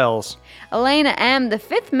some spells. Elena M., the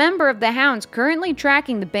 5th member of the Hounds, currently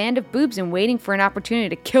tracking the band of boobs and waiting for an opportunity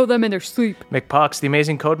to kill them in their sleep. McPucks, the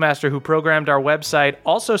amazing codemaster who programmed our website,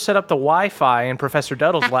 also set up the Wi-Fi in Professor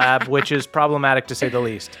Duddle's lab, which is problematic to say the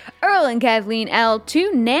least. Earl and Kathleen L.,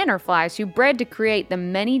 2 nannerflies who bred to create the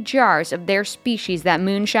many jars of their species that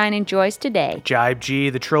Moonshine enjoys today. Jibe G.,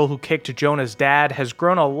 the troll who kicked Jonah's dad, has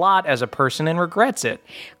grown a lot as a person and regrets it.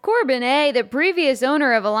 Corbin A., the previous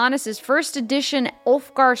owner of Alanis' first edition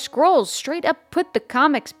Ulfgar Scrolls, straight up put the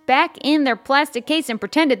comics back in their plastic case and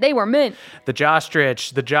pretended they were mint. The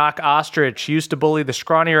Jostrich, the jock ostrich, used to bully the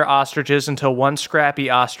scrawnier ostriches until one scrappy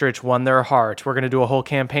ostrich won their heart. We're going to do a whole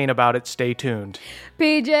campaign about it. Stay tuned.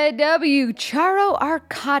 PJW, Charo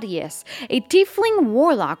Arcadius, a tiefling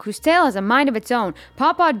warlock whose tail has a mind of its own.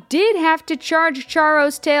 Papa did have to charge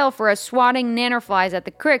Charo's tail for a swatting nannerflies at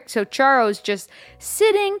the crick, so Charo's just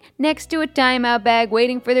sitting next to a timeout bag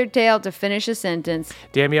waiting for their tail to finish a sentence.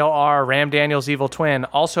 Daniel R., Ram Daniel's evil twin,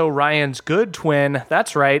 also Ryan's good twin.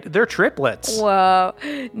 That's right, they're triplets. Whoa.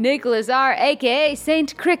 Nicholas R., a.k.a.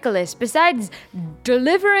 Saint Cricolas. Besides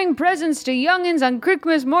delivering presents to youngins on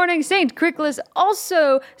Crickmas morning, Saint Cricolas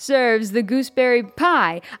also serves the gooseberry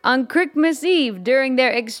pie on Crickmas Eve during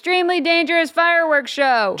their extremely dangerous fireworks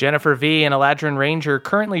show. Jennifer V., an Eladrin Ranger,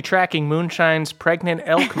 currently tracking Moonshine's pregnant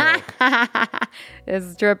elk milk.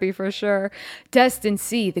 It's trippy for sure. Destin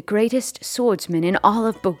C., the greatest swordsman in all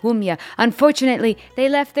of Bohemia. Unfortunately, they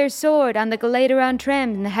left their sword on the Galateron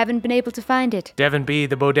tram and haven't been able to find it. Devin B.,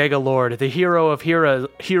 the Bodega Lord, the hero of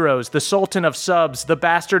heroes, the Sultan of subs, the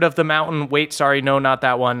bastard of the mountain. Wait, sorry, no, not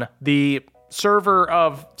that one. The server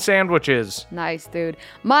of sandwiches. Nice, dude.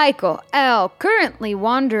 Michael L., currently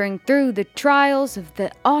wandering through the trials of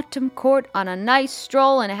the Autumn Court on a nice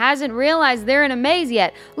stroll and hasn't realized they're in a maze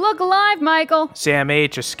yet. Look alive, Michael. Sam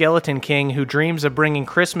H., a skeleton king who dreams of bringing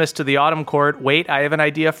Christmas to the Autumn Court. Wait, I have an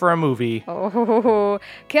idea for a movie. Oh,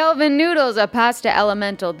 Kelvin Noodles, a pasta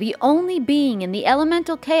elemental, the only being in the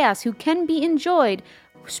elemental chaos who can be enjoyed,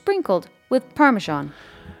 sprinkled with Parmesan.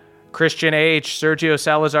 Christian H., Sergio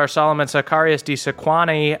Salazar Solomon Sacarias de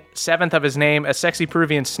Sequani, 7th of his name, a sexy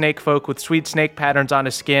Peruvian snake folk with sweet snake patterns on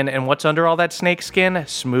his skin. And what's under all that snake skin?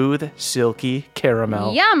 Smooth, silky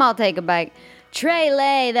caramel. Yum, I'll take a bite.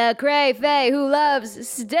 Trele, the cray fay who loves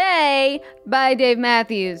Stay by Dave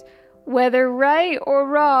Matthews. Whether right or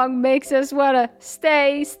wrong makes us want to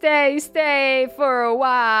stay for a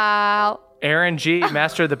while. Aaron G.,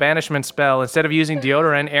 master of the banishment spell. Instead of using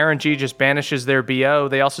deodorant, Aaron G. just banishes their BO.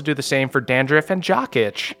 They also do the same for dandruff and jock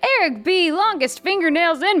itch. Eric B., longest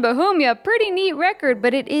fingernails in Bohemia. Pretty neat record,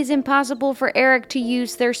 but it is impossible for Eric to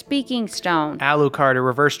use their speaking stone. Alucard, a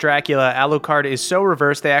reverse Dracula. Alucard is so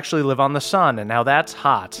reversed they actually live on the sun, and now that's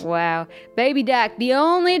hot. Wow. Baby Doc, the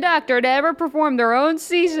only doctor to ever perform their own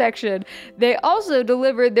C-section. They also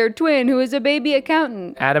delivered their twin, who is a baby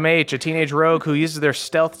accountant. Adam H., a teenage rogue who uses their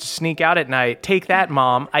stealth to sneak out at night. Take that,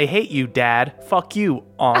 Mom. I hate you, Dad. Fuck you,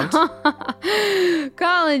 Aunt.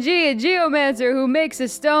 Colin G., a geomancer who makes a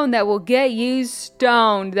stone that will get you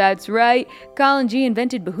stoned. That's right. Colin G.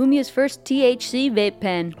 invented Bohemia's first THC vape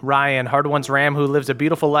pen. Ryan, Hard One's Ram, who lives a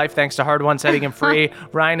beautiful life thanks to Hard One setting him free.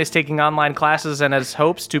 Ryan is taking online classes and has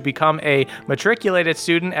hopes to become a matriculated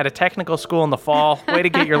student at a technical school in the fall. Way to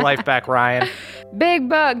get your life back, Ryan. Big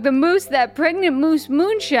Bug, the moose that pregnant moose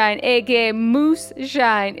Moonshine, aka Moose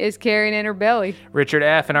Shine, is carrying in her belly. Richard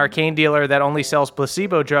F., an arcane dealer that only sells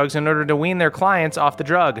placebo drugs in order to wean their clients off the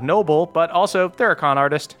drug. Noble, but also they're a con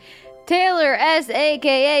artist. Taylor S.,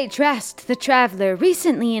 aka Trust the Traveler,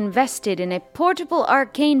 recently invested in a portable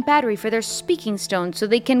arcane battery for their speaking stone so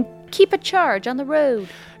they can keep a charge on the road.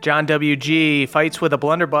 John W.G. fights with a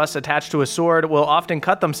blunderbuss attached to a sword, will often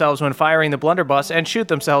cut themselves when firing the blunderbuss and shoot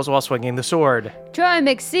themselves while swinging the sword. Troy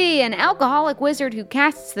McSee, an alcoholic wizard who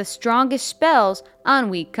casts the strongest spells on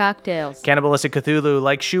weak cocktails. Cannibalistic Cthulhu,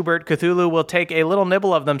 like Schubert, Cthulhu will take a little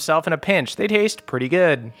nibble of themselves in a pinch. They taste pretty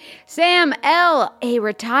good. Sam L., a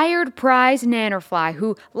retired prize nannerfly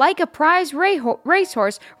who, like a prize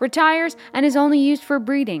racehorse, retires and is only used for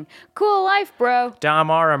breeding. Cool life, bro. Dom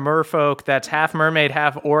R., a merfolk that's half mermaid,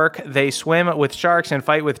 half orc. They swim with sharks and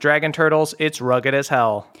fight with dragon turtles. It's rugged as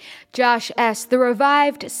hell. Josh S., the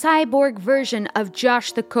revived cyborg version of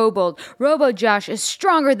Josh the Kobold. Robo-Josh is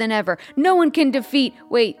stronger than ever. No one can defeat...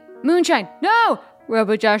 Wait, Moonshine, no!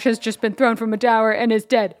 Robo-Josh has just been thrown from a tower and is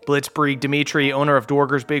dead. Blitzkrieg Dimitri, owner of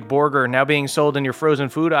Dorger's Big Burger, now being sold in your frozen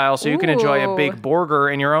food aisle so you can enjoy a big burger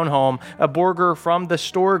in your own home. A burger from the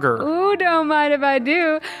Storger. Ooh, don't mind if I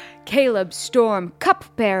do. Caleb Storm,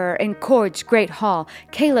 cupbearer in Cord's Great Hall.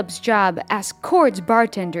 Caleb's job as Cord's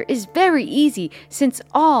bartender is very easy since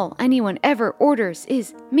all anyone ever orders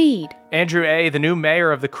is mead. Andrew A., the new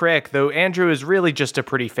mayor of the Crick, though Andrew is really just a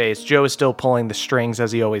pretty face. Joe is still pulling the strings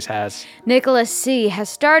as he always has. Nicholas C. has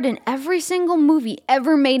starred in every single movie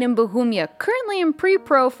ever made in Bohemia, currently in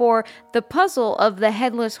pre-pro for The Puzzle of the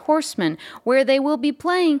Headless Horseman, where they will be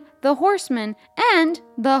playing the horseman and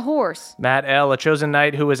the horse. Matt L., a chosen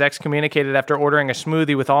knight who was excommunicated after ordering a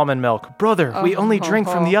smoothie with almond milk. Brother, we only drink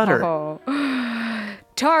from the udder.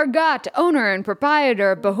 Targot, owner and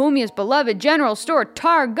proprietor of Bohemia's beloved general store,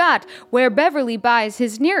 Targot, where Beverly buys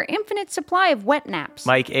his near-infinite supply of wet naps.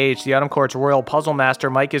 Mike H., the Autumn Court's royal puzzle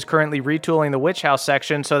master. Mike is currently retooling the witch house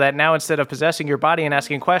section so that now instead of possessing your body and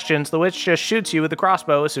asking questions, the witch just shoots you with a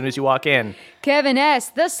crossbow as soon as you walk in. Kevin S.,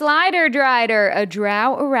 the Slider Drider, a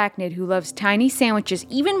drow arachnid who loves tiny sandwiches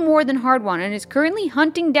even more than hard one and is currently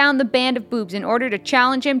hunting down the band of boobs in order to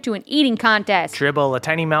challenge him to an eating contest. Tribble, a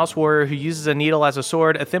tiny mouse warrior who uses a needle as a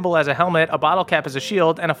sword, a thimble as a helmet, a bottle cap as a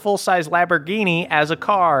shield, and a full-size Lamborghini as a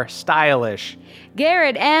car. Stylish.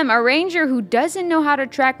 Garrett M., a ranger who doesn't know how to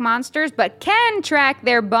track monsters but can track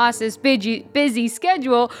their boss's busy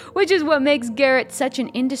schedule, which is what makes Garrett such an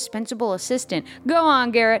indispensable assistant. Go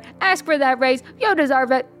on, Garrett. Ask for that raise. You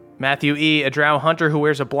deserve it. Matthew E., a drow hunter who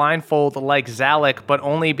wears a blindfold like Zalek, but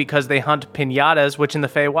only because they hunt pinatas, which in the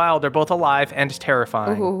Feywild are both alive and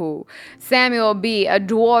terrifying. Ooh. Samuel B., a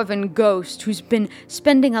dwarven ghost who's been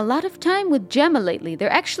spending a lot of time with Gemma lately.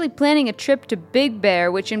 They're actually planning a trip to Big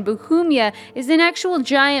Bear, which in Bohemia is an actual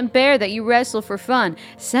giant bear that you wrestle for fun.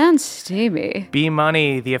 Sounds steamy. Bee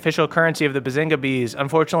money, the official currency of the Bazinga bees.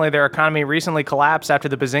 Unfortunately, their economy recently collapsed after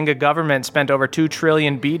the Bazinga government spent over $2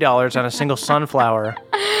 trillion bee dollars on a single sunflower.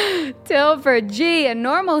 Tilford G., a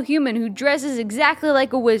normal human who dresses exactly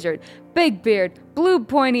like a wizard. Big beard, blue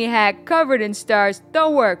pointy hat, covered in stars, the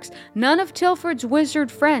works. None of Tilford's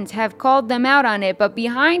wizard friends have called them out on it, but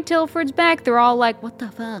behind Tilford's back, they're all like, what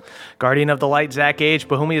the fuck? Guardian of the Light, Zach H.,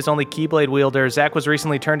 Bohemia's only Keyblade wielder. Zach was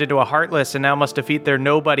recently turned into a Heartless and now must defeat their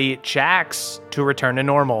nobody, Jax, to return to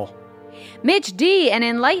normal. Mitch D, an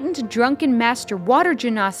enlightened drunken master water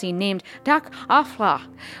genasi named Dak Afla,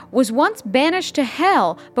 was once banished to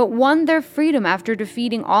hell, but won their freedom after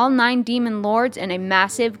defeating all 9 demon lords in a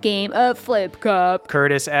massive game of Flip Cup.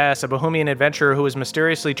 Curtis S., a Bohemian adventurer who was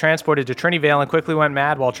mysteriously transported to Trinity Vale and quickly went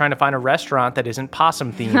mad while trying to find a restaurant that isn't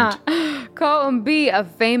possum-themed. Colton B., a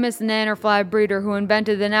famous nannerfly breeder who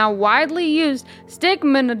invented the now widely used stick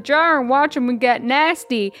 'em in a jar and watch 'em get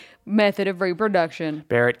nasty method of reproduction.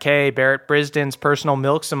 Barrett K., Barrett Brisden's personal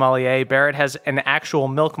milk sommelier. Barrett has an actual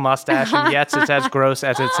milk mustache, and yes, it's as gross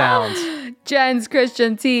as it sounds. Jens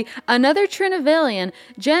Christian T., another Trinivalian.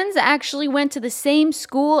 Jens actually went to the same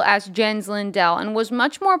school as Jens Lindell and was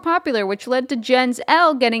much more popular, which led to Jens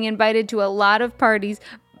L. getting invited to a lot of parties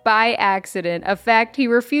by accident, a fact he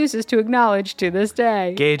refuses to acknowledge to this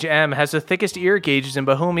day. Gage M. has the thickest ear gauges in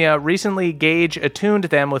Bohemia. Recently, Gage attuned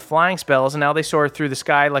them with flying spells, and now they soar through the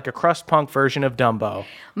sky like a crust punk version of Dumbo.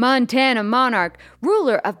 Montana Monarch,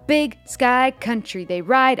 ruler of Big Sky Country. They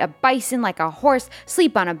ride a bison like a horse,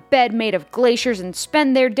 sleep on a bed made of glaciers, and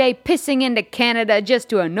spend their day pissing into Canada just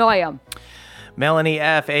to annoy them. Melanie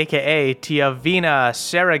F., a.k.a. Tiavina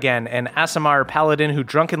Saragan, an Asimar paladin who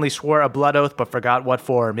drunkenly swore a blood oath but forgot what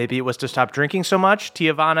for. Maybe it was to stop drinking so much.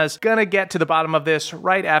 Tiavana's gonna get to the bottom of this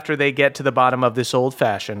right after they get to the bottom of this old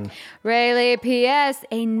fashioned. Rayleigh P.S.,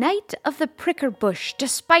 a knight of the pricker bush,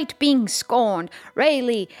 despite being scorned.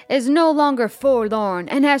 Rayleigh is no longer forlorn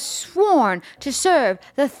and has sworn to serve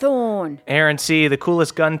the thorn. Aaron C., the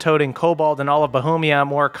coolest gun-toting kobold in all of Bohemia,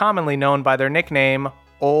 more commonly known by their nickname,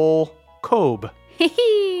 Ol Kobe.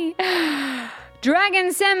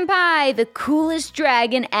 Dragon Senpai, the coolest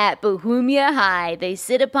dragon at Bohemia High. They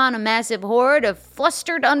sit upon a massive horde of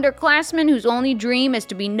flustered underclassmen whose only dream is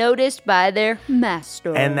to be noticed by their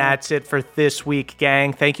master. And that's it for this week,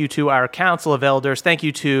 gang. Thank you to our Council of Elders. Thank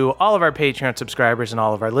you to all of our Patreon subscribers and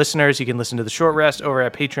all of our listeners. You can listen to The Short Rest over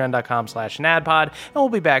at patreon.com/NADPOD. And we'll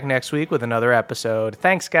be back next week with another episode.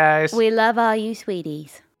 Thanks, guys. We love all you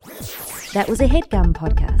sweeties. That was a HeadGum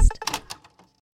podcast.